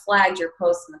they have flagged your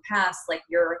posts in the past, like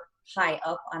you're high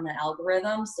up on the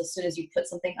algorithm. So as soon as you put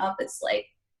something up, it's like,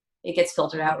 it gets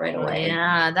filtered out right away.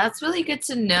 Yeah, that's really good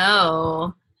to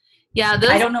know. Yeah.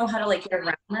 I don't know how to like get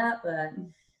around that, but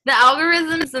the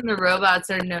algorithms and the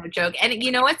robots are no joke. And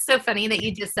you know what's so funny that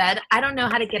you just said, I don't know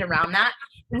how to get around that.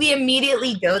 We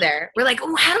immediately go there. We're like,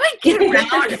 oh, how do I get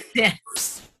around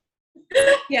this?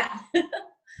 Yeah.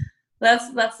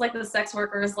 That's like the sex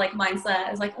workers like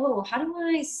mindset. It's like, oh, how do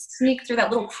I sneak through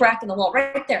that little crack in the wall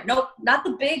right there? Nope, not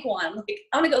the big one. Like,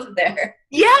 I'm gonna go through there.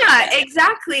 Yeah,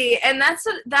 exactly. And that's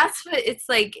what it's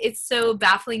like. It's so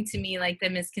baffling to me, like the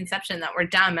misconception that we're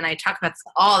dumb. And I talk about this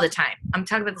all the time. I'm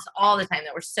talking about this all the time,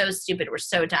 that we're so stupid, we're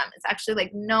so dumb. It's actually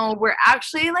like, no, we're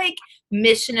actually like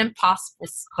Mission Impossible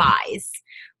spies.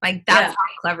 Like, that's how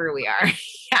clever we are.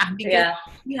 Because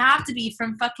you have to be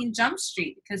from fucking Jump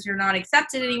Street because you're not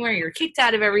accepted anywhere. You're kicked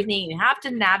out of everything. You have to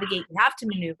navigate. You have to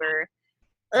maneuver.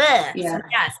 Ugh. Yeah. So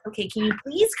yes. Okay, can you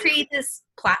please create this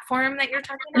platform that you're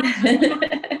talking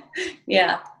about?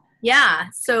 Yeah. Yeah.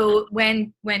 So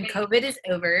when COVID is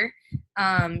over,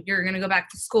 you're gonna go back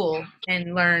to school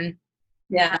and learn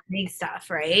Yeah. big stuff,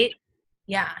 right?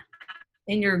 Yeah.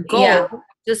 And your goal, Yeah.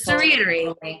 just to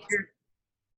reiterate,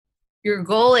 your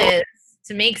goal is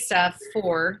to make stuff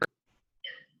for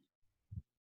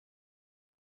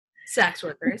sex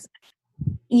workers.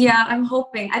 Yeah, I'm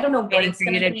hoping. I don't know what Waiting it's for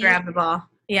going you to be. grab the ball.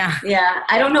 Yeah. Yeah,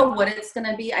 I don't know what it's going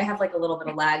to be. I have like a little bit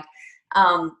of lag.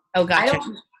 Oh, gotcha.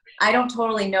 I don't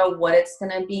totally know what it's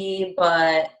going to be,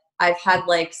 but I've had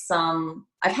like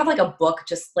a book,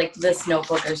 just like this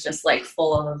notebook is just like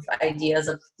full of ideas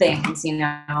of things, you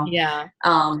know? Yeah.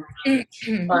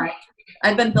 But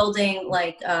I've been building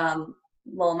like,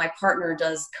 well, my partner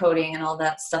does coding and all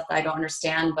that stuff that I don't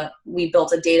understand, but we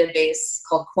built a database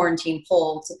called Quarantine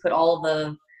Pole to put all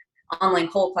the online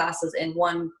pole classes in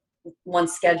one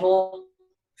schedule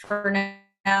for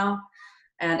now.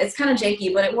 And it's kind of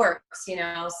janky, but it works, you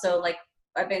know? So like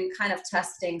I've been kind of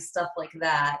testing stuff like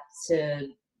that to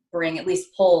bring at least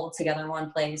pole together in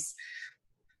one place.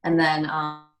 And then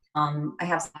I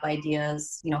have some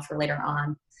ideas, you know, for later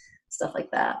on, stuff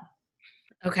like that.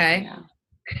 Okay.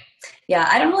 Yeah,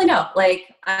 I don't really know. Like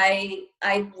I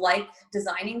like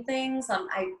designing things. I'm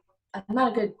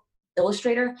not a good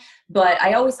illustrator, but I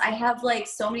have like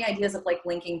so many ideas of like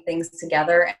linking things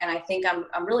together, and I think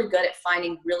I'm really good at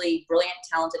finding really brilliant,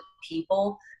 talented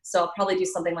people. So I'll probably do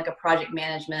something like a project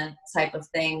management type of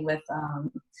thing with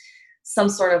some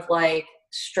sort of like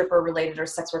stripper related or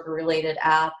sex worker related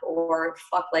app, or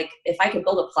like if I could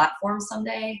build a platform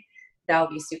someday, that would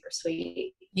be super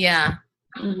sweet. Yeah.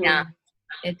 Mm-hmm. Yeah.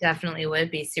 It definitely would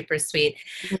be super sweet.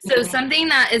 So something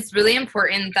that is really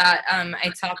important that I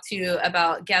talk to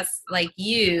about guests like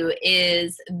you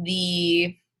is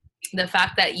the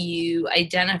fact that you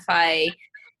identify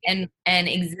and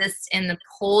exist in the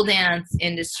pole dance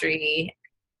industry,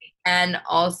 and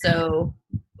also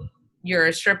you're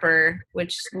a stripper,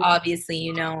 which obviously,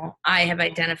 you know, I have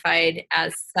identified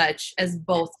as such, as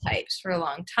both types for a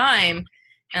long time.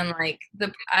 And like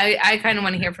I kind of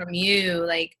want to hear from you,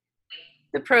 like,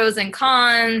 the pros and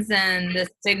cons and the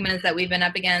stigmas that we've been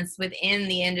up against within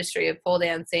the industry of pole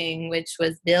dancing, which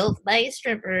was built by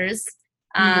strippers.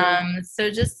 So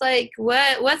just like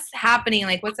what's happening,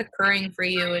 like what's occurring for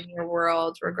you in your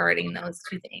world regarding those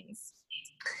two things?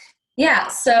 Yeah,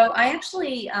 so I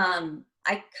actually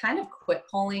I kind of quit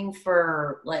poling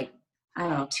for like, I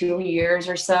don't know, 2 years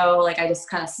or so. Like I just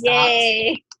kind of stopped.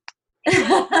 Yay.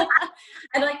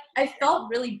 And like I felt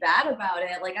really bad about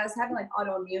it. Like I was having like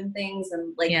autoimmune things,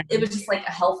 and like Yeah. it was just like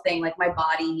a health thing. Like my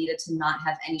body needed to not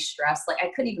have any stress. Like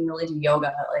I couldn't even really do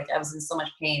yoga. Like I was in so much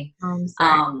pain.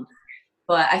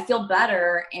 But I feel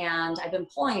better, and I've been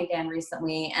poling again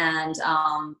recently, and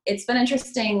it's been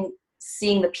interesting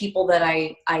seeing the people that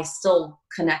I still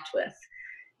connect with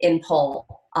in pole.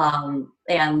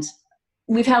 And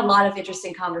we've had a lot of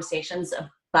interesting conversations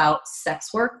about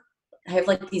sex work. I have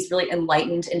like these really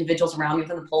enlightened individuals around me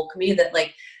within the pole community that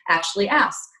like actually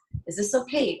ask, is this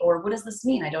okay? Or what does this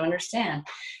mean? I don't understand.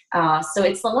 So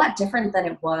it's a lot different than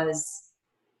it was.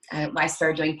 I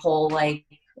started doing pole like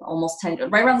almost 10,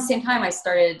 right around the same time I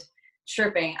started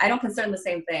stripping. I don't consider them the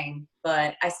same thing,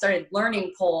 but I started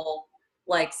learning pole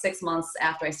like 6 months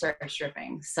after I started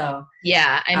stripping. So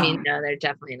yeah, I mean, no, they're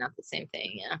definitely not the same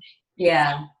thing. Yeah.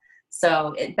 Yeah.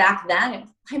 So back then, I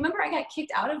remember I got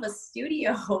kicked out of a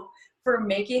studio for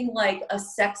making like a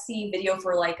sexy video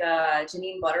for like a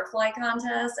Janine Butterfly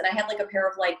contest. And I had like a pair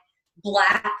of like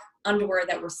black underwear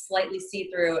that were slightly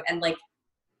see-through, and like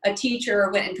a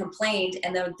teacher went and complained.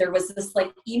 And then there was this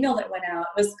like email that went out.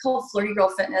 It was called Flirty Girl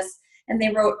Fitness. And they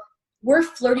wrote, "We're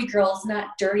flirty girls,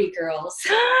 not dirty girls."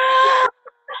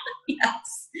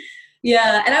 Yes.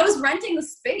 Yeah. And I was renting the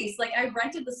space. Like I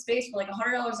rented the space for like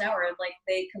 $100 an hour, and like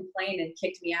they complained and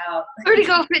kicked me out. Flirty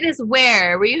Girl Fitness,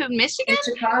 where? Were you in Michigan?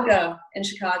 In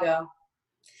Chicago.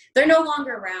 They're no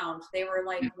longer around. They were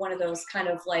like one of those kind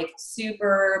of like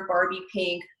super Barbie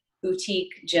pink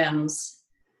boutique gyms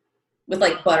with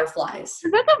like butterflies.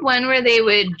 Is that the one where they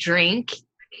would drink?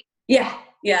 Yeah.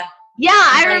 Yeah. Yeah,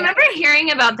 I remember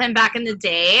hearing about them back in the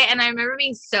day, and I remember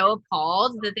being so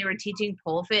appalled that they were teaching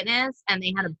pole fitness and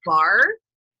they had a bar.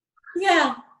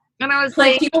 Yeah. And I was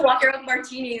like like, people walk around with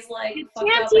martinis, like, you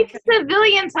can't teach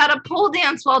civilians how to pole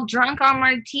dance while drunk on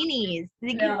martinis.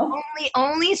 Like, no.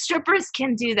 Only strippers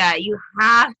can do that. You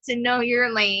have to know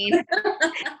your lane.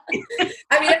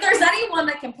 I mean, if there's anyone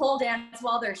that can pole dance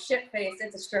while they're shit-faced,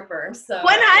 it's a stripper. So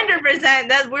 100%.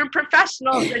 That we're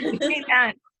professionals at doing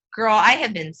that. Girl, I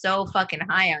have been so fucking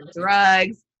high on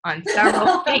drugs, on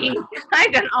several things.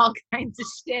 I've done all kinds of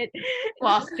shit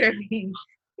while stripping.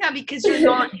 Yeah, because you're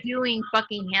not doing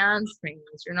fucking handsprings.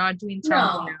 You're not doing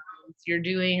tongue downs. You're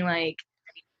doing like,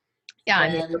 I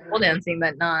mean, pole dancing,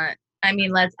 but not. I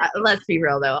mean, let's be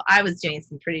real though. I was doing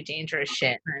some pretty dangerous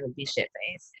shit, and I would be shit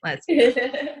faced. Let's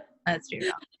be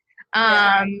real.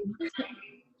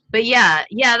 But yeah,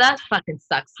 that fucking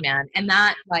sucks, man. And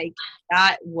that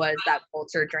was that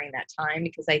culture during that time,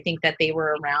 because I think that they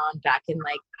were around back in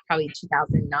like probably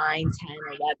 2009, 10,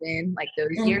 11, like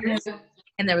those years.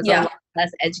 And there was a lot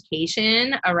less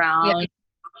education around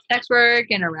sex work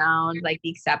and around like the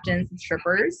acceptance of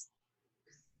strippers.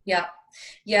 Yeah.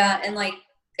 And like,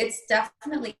 it's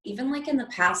definitely, even like in the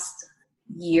past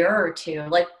year or two,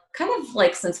 like kind of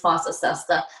like since Fossa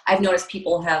Sesta, I've noticed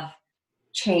people have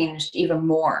changed even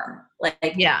more. Like,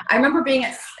 I remember being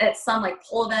at some like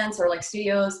pole events or like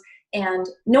studios, and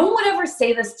no one would ever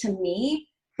say this to me,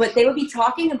 but they would be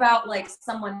talking about like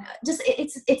someone, just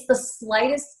it's the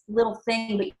slightest little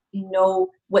thing, but you know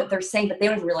what they're saying, but they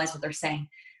don't realize what they're saying.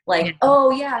 Like,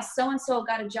 oh yeah, so and so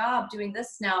got a job doing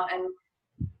this now, and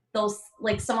those,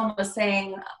 like, someone was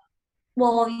saying,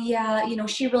 well, yeah, you know,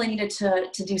 she really needed to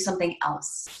do something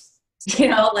else, you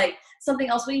know, like something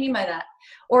else. What do you mean by that?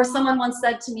 Or someone once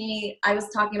said to me, I was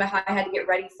talking about how I had to get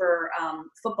ready for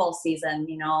football season,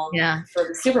 you know, for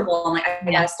the Super Bowl. I'm like,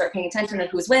 I gotta start paying attention to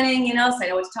who's winning, you know, so I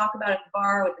know what to talk about at the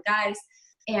bar with the guys.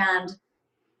 And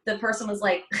the person was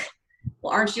like,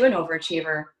 well, aren't you an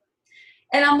overachiever?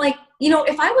 And I'm like, you know,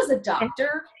 if I was a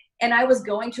doctor and I was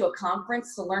going to a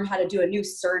conference to learn how to do a new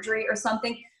surgery or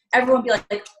something, everyone would be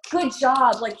like, good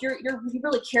job. Like you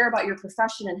really care about your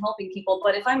profession and helping people.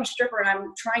 But if I'm a stripper and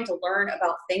I'm trying to learn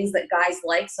about things that guys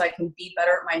like so I can be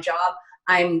better at my job,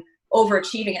 I'm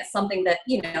overachieving at something that,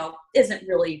 you know, isn't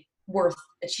really worth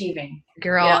achieving.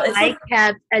 Girl, you know, I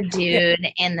kept a dude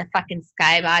in the fucking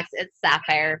skybox at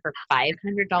Sapphire for $500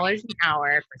 an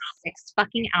hour for 6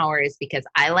 fucking hours because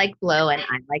I like blow and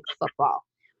I like football.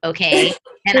 Okay.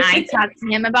 And I talked to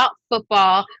him about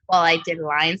football while I did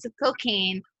lines of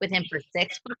cocaine with him for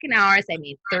 6 fucking hours. I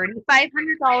made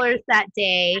 $3,500 that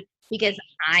day because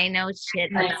I know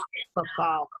shit about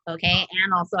football. Okay.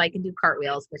 And also I can do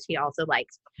cartwheels, which he also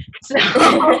likes. So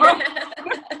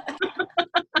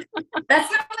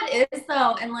that's how it is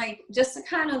though. And like, just to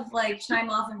kind of like chime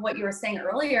off of what you were saying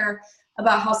earlier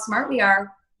about how smart we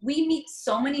are, we meet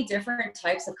so many different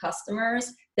types of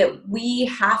customers that we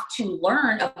have to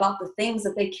learn about the things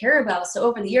that they care about. So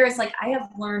over the years, like I have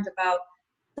learned about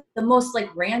the most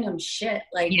like random shit.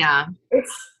 Like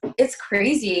it's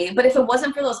crazy. But if it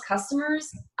wasn't for those customers,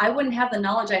 I wouldn't have the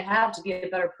knowledge I have to be a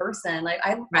better person. Like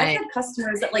I've had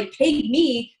customers that like paid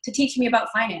me to teach me about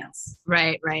finance.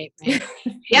 Right.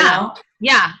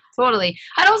 Yeah, totally.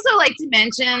 I'd also like to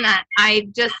mention that I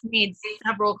just made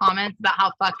several comments about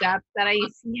how fucked up that I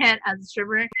used to get as a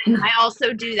stripper. I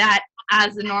also do that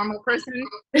as a normal person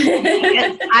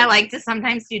because I like to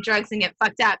sometimes do drugs and get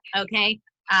fucked up. Okay.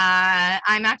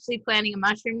 I'm actually planning a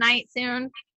mushroom night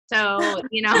soon. So,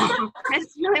 you know, I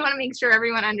just really want to make sure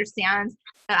everyone understands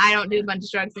that I don't do a bunch of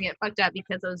drugs and get fucked up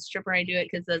because as a stripper, I do it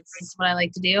because that's just what I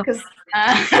like to do. Drugs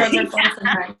are fun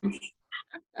sometimes.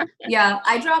 Yeah,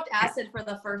 I dropped acid for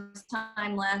the first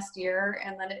time last year,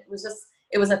 and then it was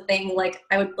a thing. Like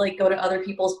I would like go to other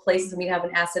people's places and we'd have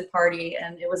an acid party,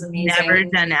 and it was amazing. Never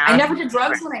done acid. I never did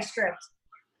drugs when I stripped.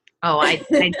 Oh, I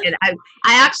did. I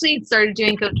actually started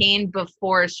doing cocaine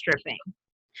before stripping.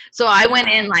 So I went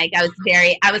in like I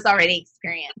was already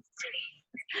experienced.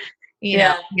 You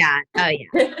know? Yeah. Oh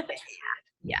yeah.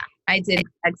 Yeah. I did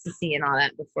ecstasy and all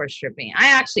that before stripping. I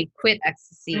actually quit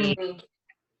ecstasy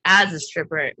as a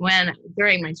stripper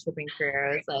during my stripping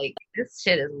career. I was like, this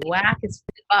shit is whack as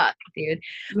fuck, dude.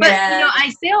 But you know,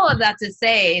 I say all of that to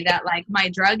say that like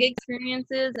my drug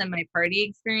experiences and my party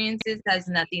experiences has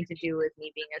nothing to do with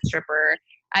me being a stripper.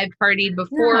 I've partied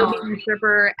before being a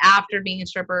stripper, after being a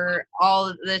stripper, all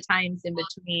of the times in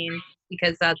between,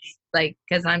 because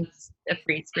I'm a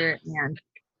free spirit man.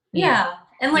 Yeah.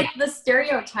 And like the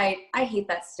stereotype, I hate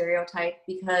that stereotype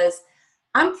because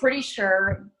I'm pretty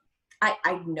sure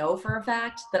I know for a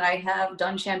fact that I have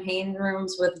done champagne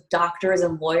rooms with doctors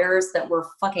and lawyers that were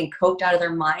fucking coked out of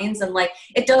their minds. And like,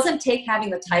 it doesn't take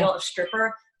having the title of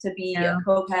stripper to be a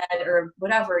cokehead or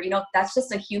whatever, you know, that's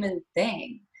just a human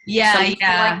thing. Yeah.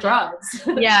 Like drugs.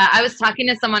 Yeah. I was talking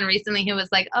to someone recently who was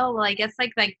like, oh, well, I guess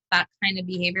like that kind of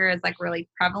behavior is like really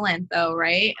prevalent though.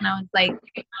 Right. And I was like,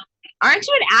 aren't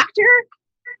you an actor?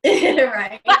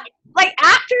 Right. But, like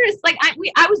actors, like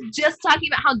I was just talking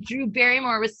about how Drew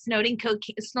Barrymore was snorting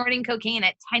cocaine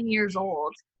at 10 years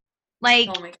old. Like,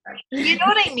 oh my God. You know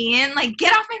what I mean? Like,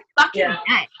 get off my fucking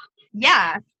neck.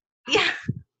 Yeah.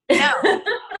 No.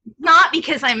 not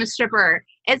because I'm a stripper.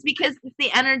 It's because it's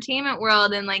the entertainment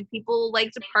world and like people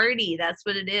like to party. That's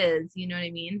what it is. You know what I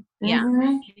mean? Yeah.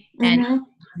 And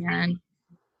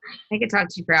I could talk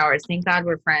to you for hours. Thank God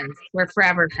we're friends. We're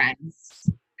forever friends.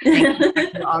 I can talk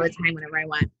to you all the time whenever I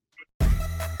want.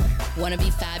 Want to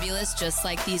be fabulous just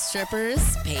like these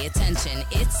strippers? Pay attention.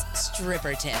 It's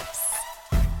stripper tips.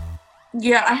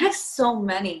 Yeah, I have so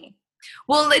many.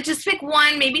 Well, let's just pick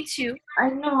one, maybe two. I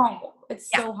know. It's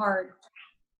so hard.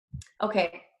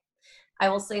 Okay. I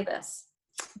will say this.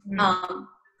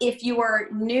 If you are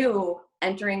new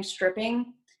entering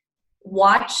stripping,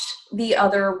 watch the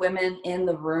other women in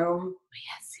the room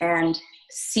and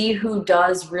see who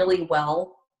does really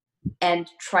well and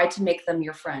try to make them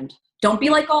your friend. Don't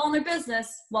be like all in their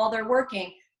business while they're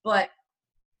working, but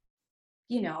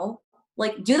you know,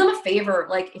 like do them a favor.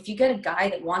 Like if you get a guy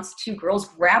that wants 2 girls,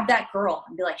 grab that girl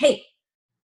and be like, hey,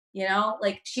 you know,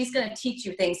 like she's going to teach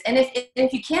you things. And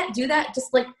if you can't do that,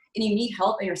 just like, and you need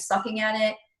help and you're sucking at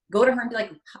it, go to her and be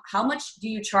like, how much do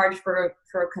you charge for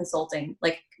consulting?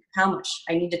 Like how much?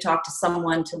 I need to talk to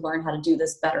someone to learn how to do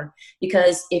this better.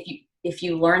 Because if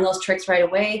you learn those tricks right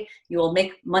away, you will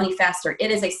make money faster.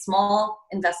 It is a small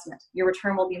investment. Your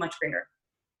return will be much greater.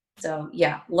 So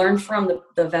yeah, learn from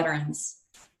the veterans.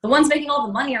 The ones making all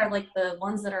the money are like the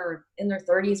ones that are in their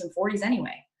 30s and 40s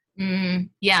anyway.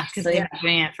 Yeah, because they've been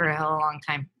doing it for a hell of a long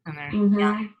time.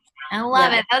 Yeah. I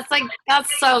love it.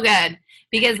 That's so good,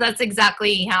 because that's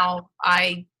exactly how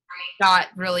I got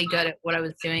really good at what I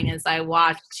was doing. Is I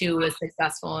watched who was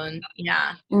successful, and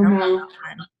yeah.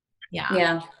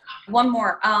 One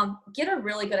more. Get a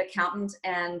really good accountant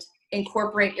and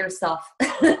incorporate yourself.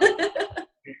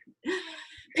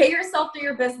 Pay yourself through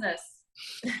your business.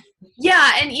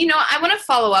 Yeah, and I want to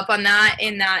follow up on that,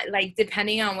 in that, like,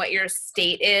 depending on what your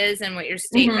state is and what your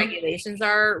state regulations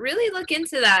are, really look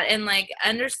into that and like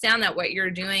understand that what you're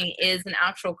doing is an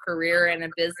actual career and a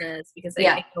business. Because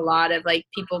I think a lot of like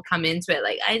people come into it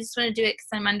like, I just want to do it because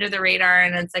I'm under the radar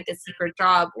and it's like a secret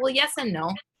job. Well, yes and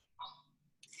no.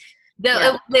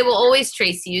 They will always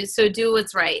trace you, so do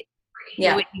what's right.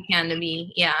 Do what you can to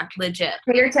be legit.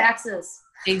 Pay your taxes.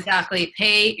 Exactly.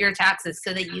 Pay your taxes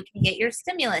so that you can get your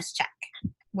stimulus check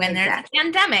when there's a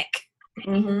pandemic.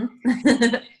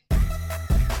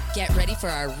 Get ready for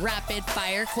our rapid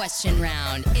fire question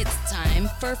round. It's time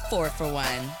for 4 for 1.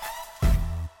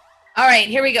 All right,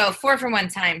 here we go. 4 for 1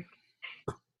 time.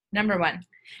 Number 1.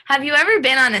 Have you ever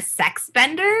been on a sex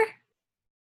bender?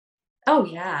 Oh,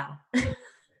 yeah.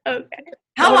 Okay.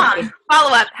 How long?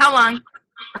 Follow up. How long?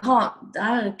 Oh,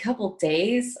 a couple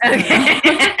days. Okay.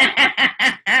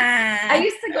 I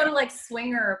used to go to like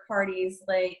swinger parties,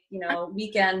 like,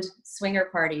 weekend swinger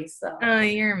parties. So. Oh,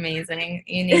 you're amazing.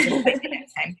 You need to play it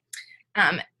next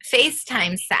time.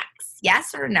 FaceTime sex,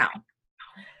 yes or no?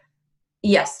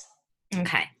 Yes.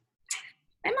 Okay.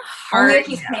 I'm a hard Only if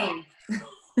he's paying.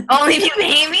 Only if you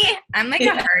pay me? I'm like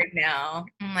a hard no.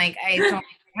 I'm like, I don't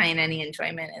find any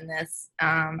enjoyment in this.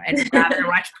 I'd rather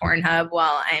watch Pornhub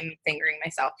while I'm fingering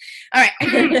myself. All right.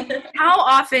 How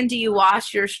often do you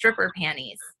wash your stripper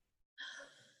panties?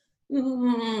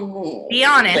 Be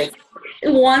honest. Like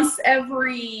once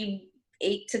every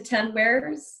 8 to 10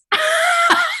 wears.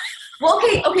 Well,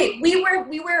 okay. We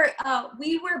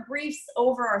wear briefs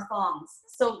over our thongs.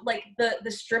 So like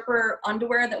the stripper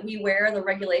underwear that we wear, the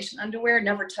regulation underwear,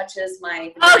 never touches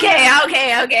my.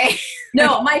 Okay.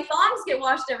 No, my thongs get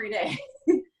washed every day.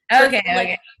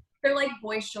 Okay. They're like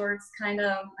boy shorts, kind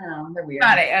of. They're weird.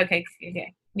 Got it. Okay.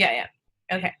 Yeah.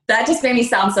 Okay. That just made me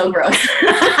sound so gross.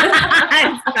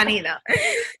 It's funny though.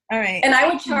 All right. And I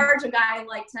would charge a guy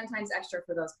like 10 times extra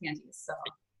for those panties. So.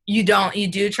 You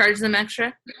do charge them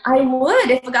extra? I would.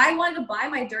 If a guy wanted to buy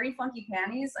my dirty, funky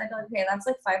panties, I'd be like, okay, that's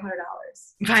like $500.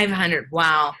 $500.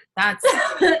 Wow. That's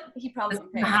he probably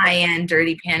would pay. High-end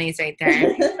dirty panties right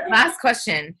there. Last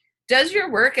question. Does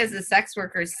your work as a sex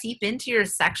worker seep into your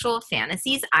sexual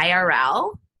fantasies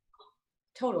IRL?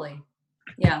 Totally.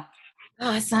 Yeah.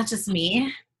 Oh, it's not just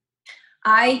me.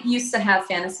 I used to have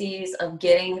fantasies of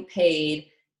getting paid,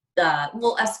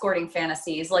 escorting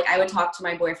fantasies. Like I would talk to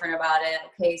my boyfriend about it.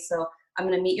 Okay, so I'm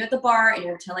going to meet you at the bar and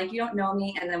you're going to pretend like you don't know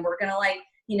me. And then we're going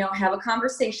to have a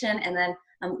conversation. And then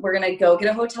we're going to go get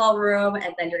a hotel room.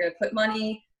 And then you're going to put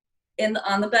money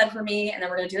on the bed for me. And then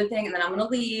we're going to do the thing. And then I'm going to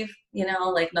leave,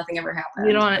 like nothing ever happened.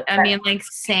 You don't, like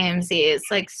same Z.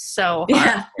 It's like so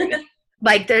hard. Yeah.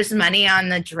 Like there's money on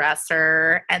the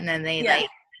dresser and then they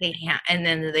and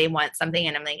then they want something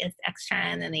and I'm like, it's extra.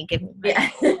 And then they give me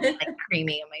like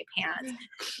creamy in my pants.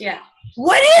 Yeah.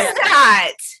 What is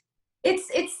that? It's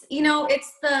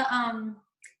it's the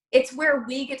it's where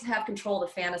we get to have control of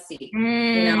the fantasy,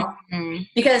 you know,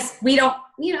 because we don't,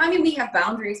 you know, I mean, we have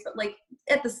boundaries, but like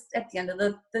at the end of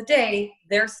the day,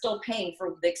 they're still paying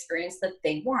for the experience that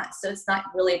they want. So it's not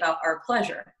really about our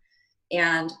pleasure.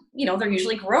 And, you know, they're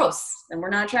usually gross and we're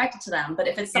not attracted to them. But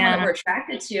if it's someone that we're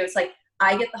attracted to, it's like,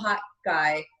 I get the hot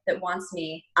guy that wants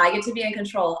me. I get to be in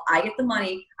control. I get the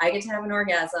money. I get to have an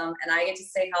orgasm, and I get to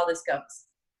say how this goes.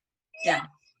 Yeah.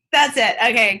 That's it.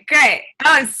 Okay, great.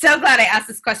 Oh, I'm so glad I asked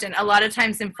this question. A lot of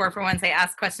times in 4for1s, I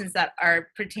ask questions that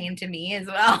pertain to me as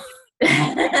well.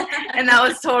 And that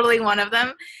was totally one of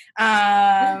them.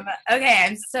 Okay,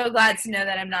 I'm so glad to know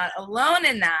that I'm not alone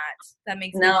in that. That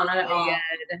makes me not at all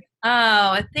good.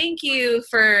 Oh, thank you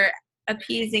for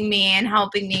appeasing me and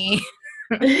helping me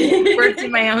work through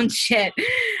my own shit.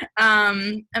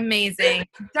 Amazing.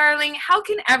 Darling, how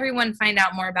can everyone find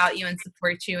out more about you and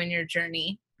support you in your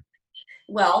journey?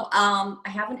 Well, I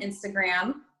have an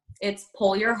Instagram. It's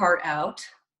Pull Your Heart Out,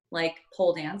 like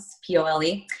pole dance,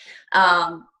 Pole.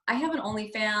 I have an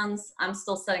OnlyFans. I'm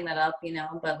still setting that up, you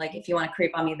know, but like if you want to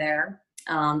creep on me there,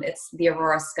 it's the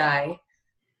Aurora Sky.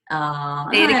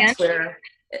 Say it again. Twitter.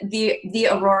 The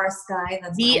Aurora Sky.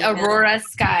 That's the Aurora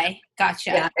Sky.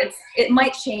 Gotcha. Yeah, it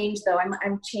might change though.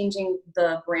 I'm changing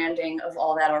the branding of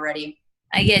all that already.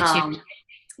 I get you.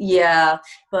 Yeah,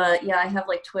 but yeah, I have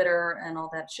like Twitter and all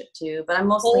that shit too. But I'm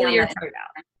mostly Pull Your Heart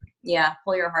Out. Yeah,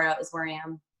 Pull Your Heart Out is where I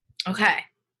am. Okay,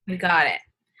 we got it.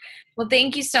 Well,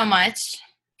 thank you so much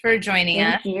for joining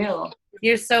us. Thank you.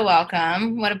 You're so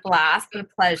welcome. What a blast. What a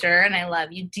pleasure. And I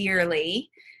love you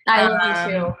dearly. I love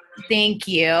you too. Thank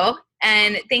you.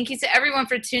 And thank you to everyone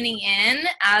for tuning in.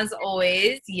 As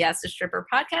always, Yes, a Stripper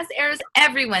podcast airs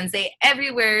every Wednesday,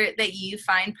 everywhere that you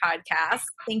find podcasts.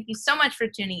 Thank you so much for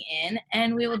tuning in,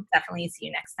 and we will definitely see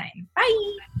you next time.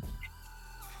 Bye.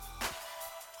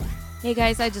 Hey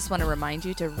guys, I just want to remind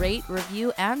you to rate,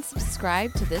 review, and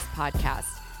subscribe to this podcast.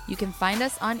 You can find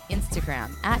us on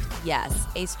Instagram at Yes,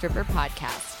 a Stripper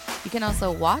Podcast. You can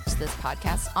also watch this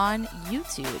podcast on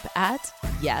YouTube at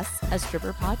Yes, a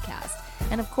Stripper Podcast.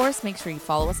 And of course, make sure you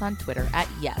follow us on Twitter at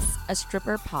Yes, a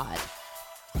Stripper Pod.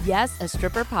 Yes, a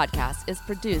Stripper Podcast is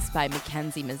produced by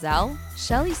Mackenzie Mazzell,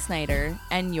 Shelly Snyder,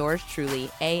 and yours truly,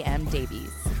 A.M.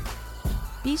 Davies.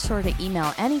 Be sure to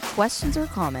email any questions or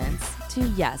comments to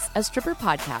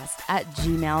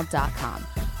yesastripperpodcast@gmail.com.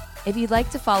 If you'd like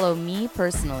to follow me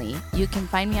personally, you can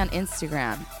find me on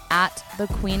Instagram at The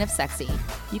Queen of Sexy.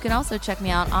 You can also check me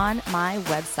out on my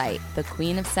website,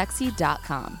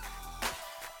 thequeenofsexy.com.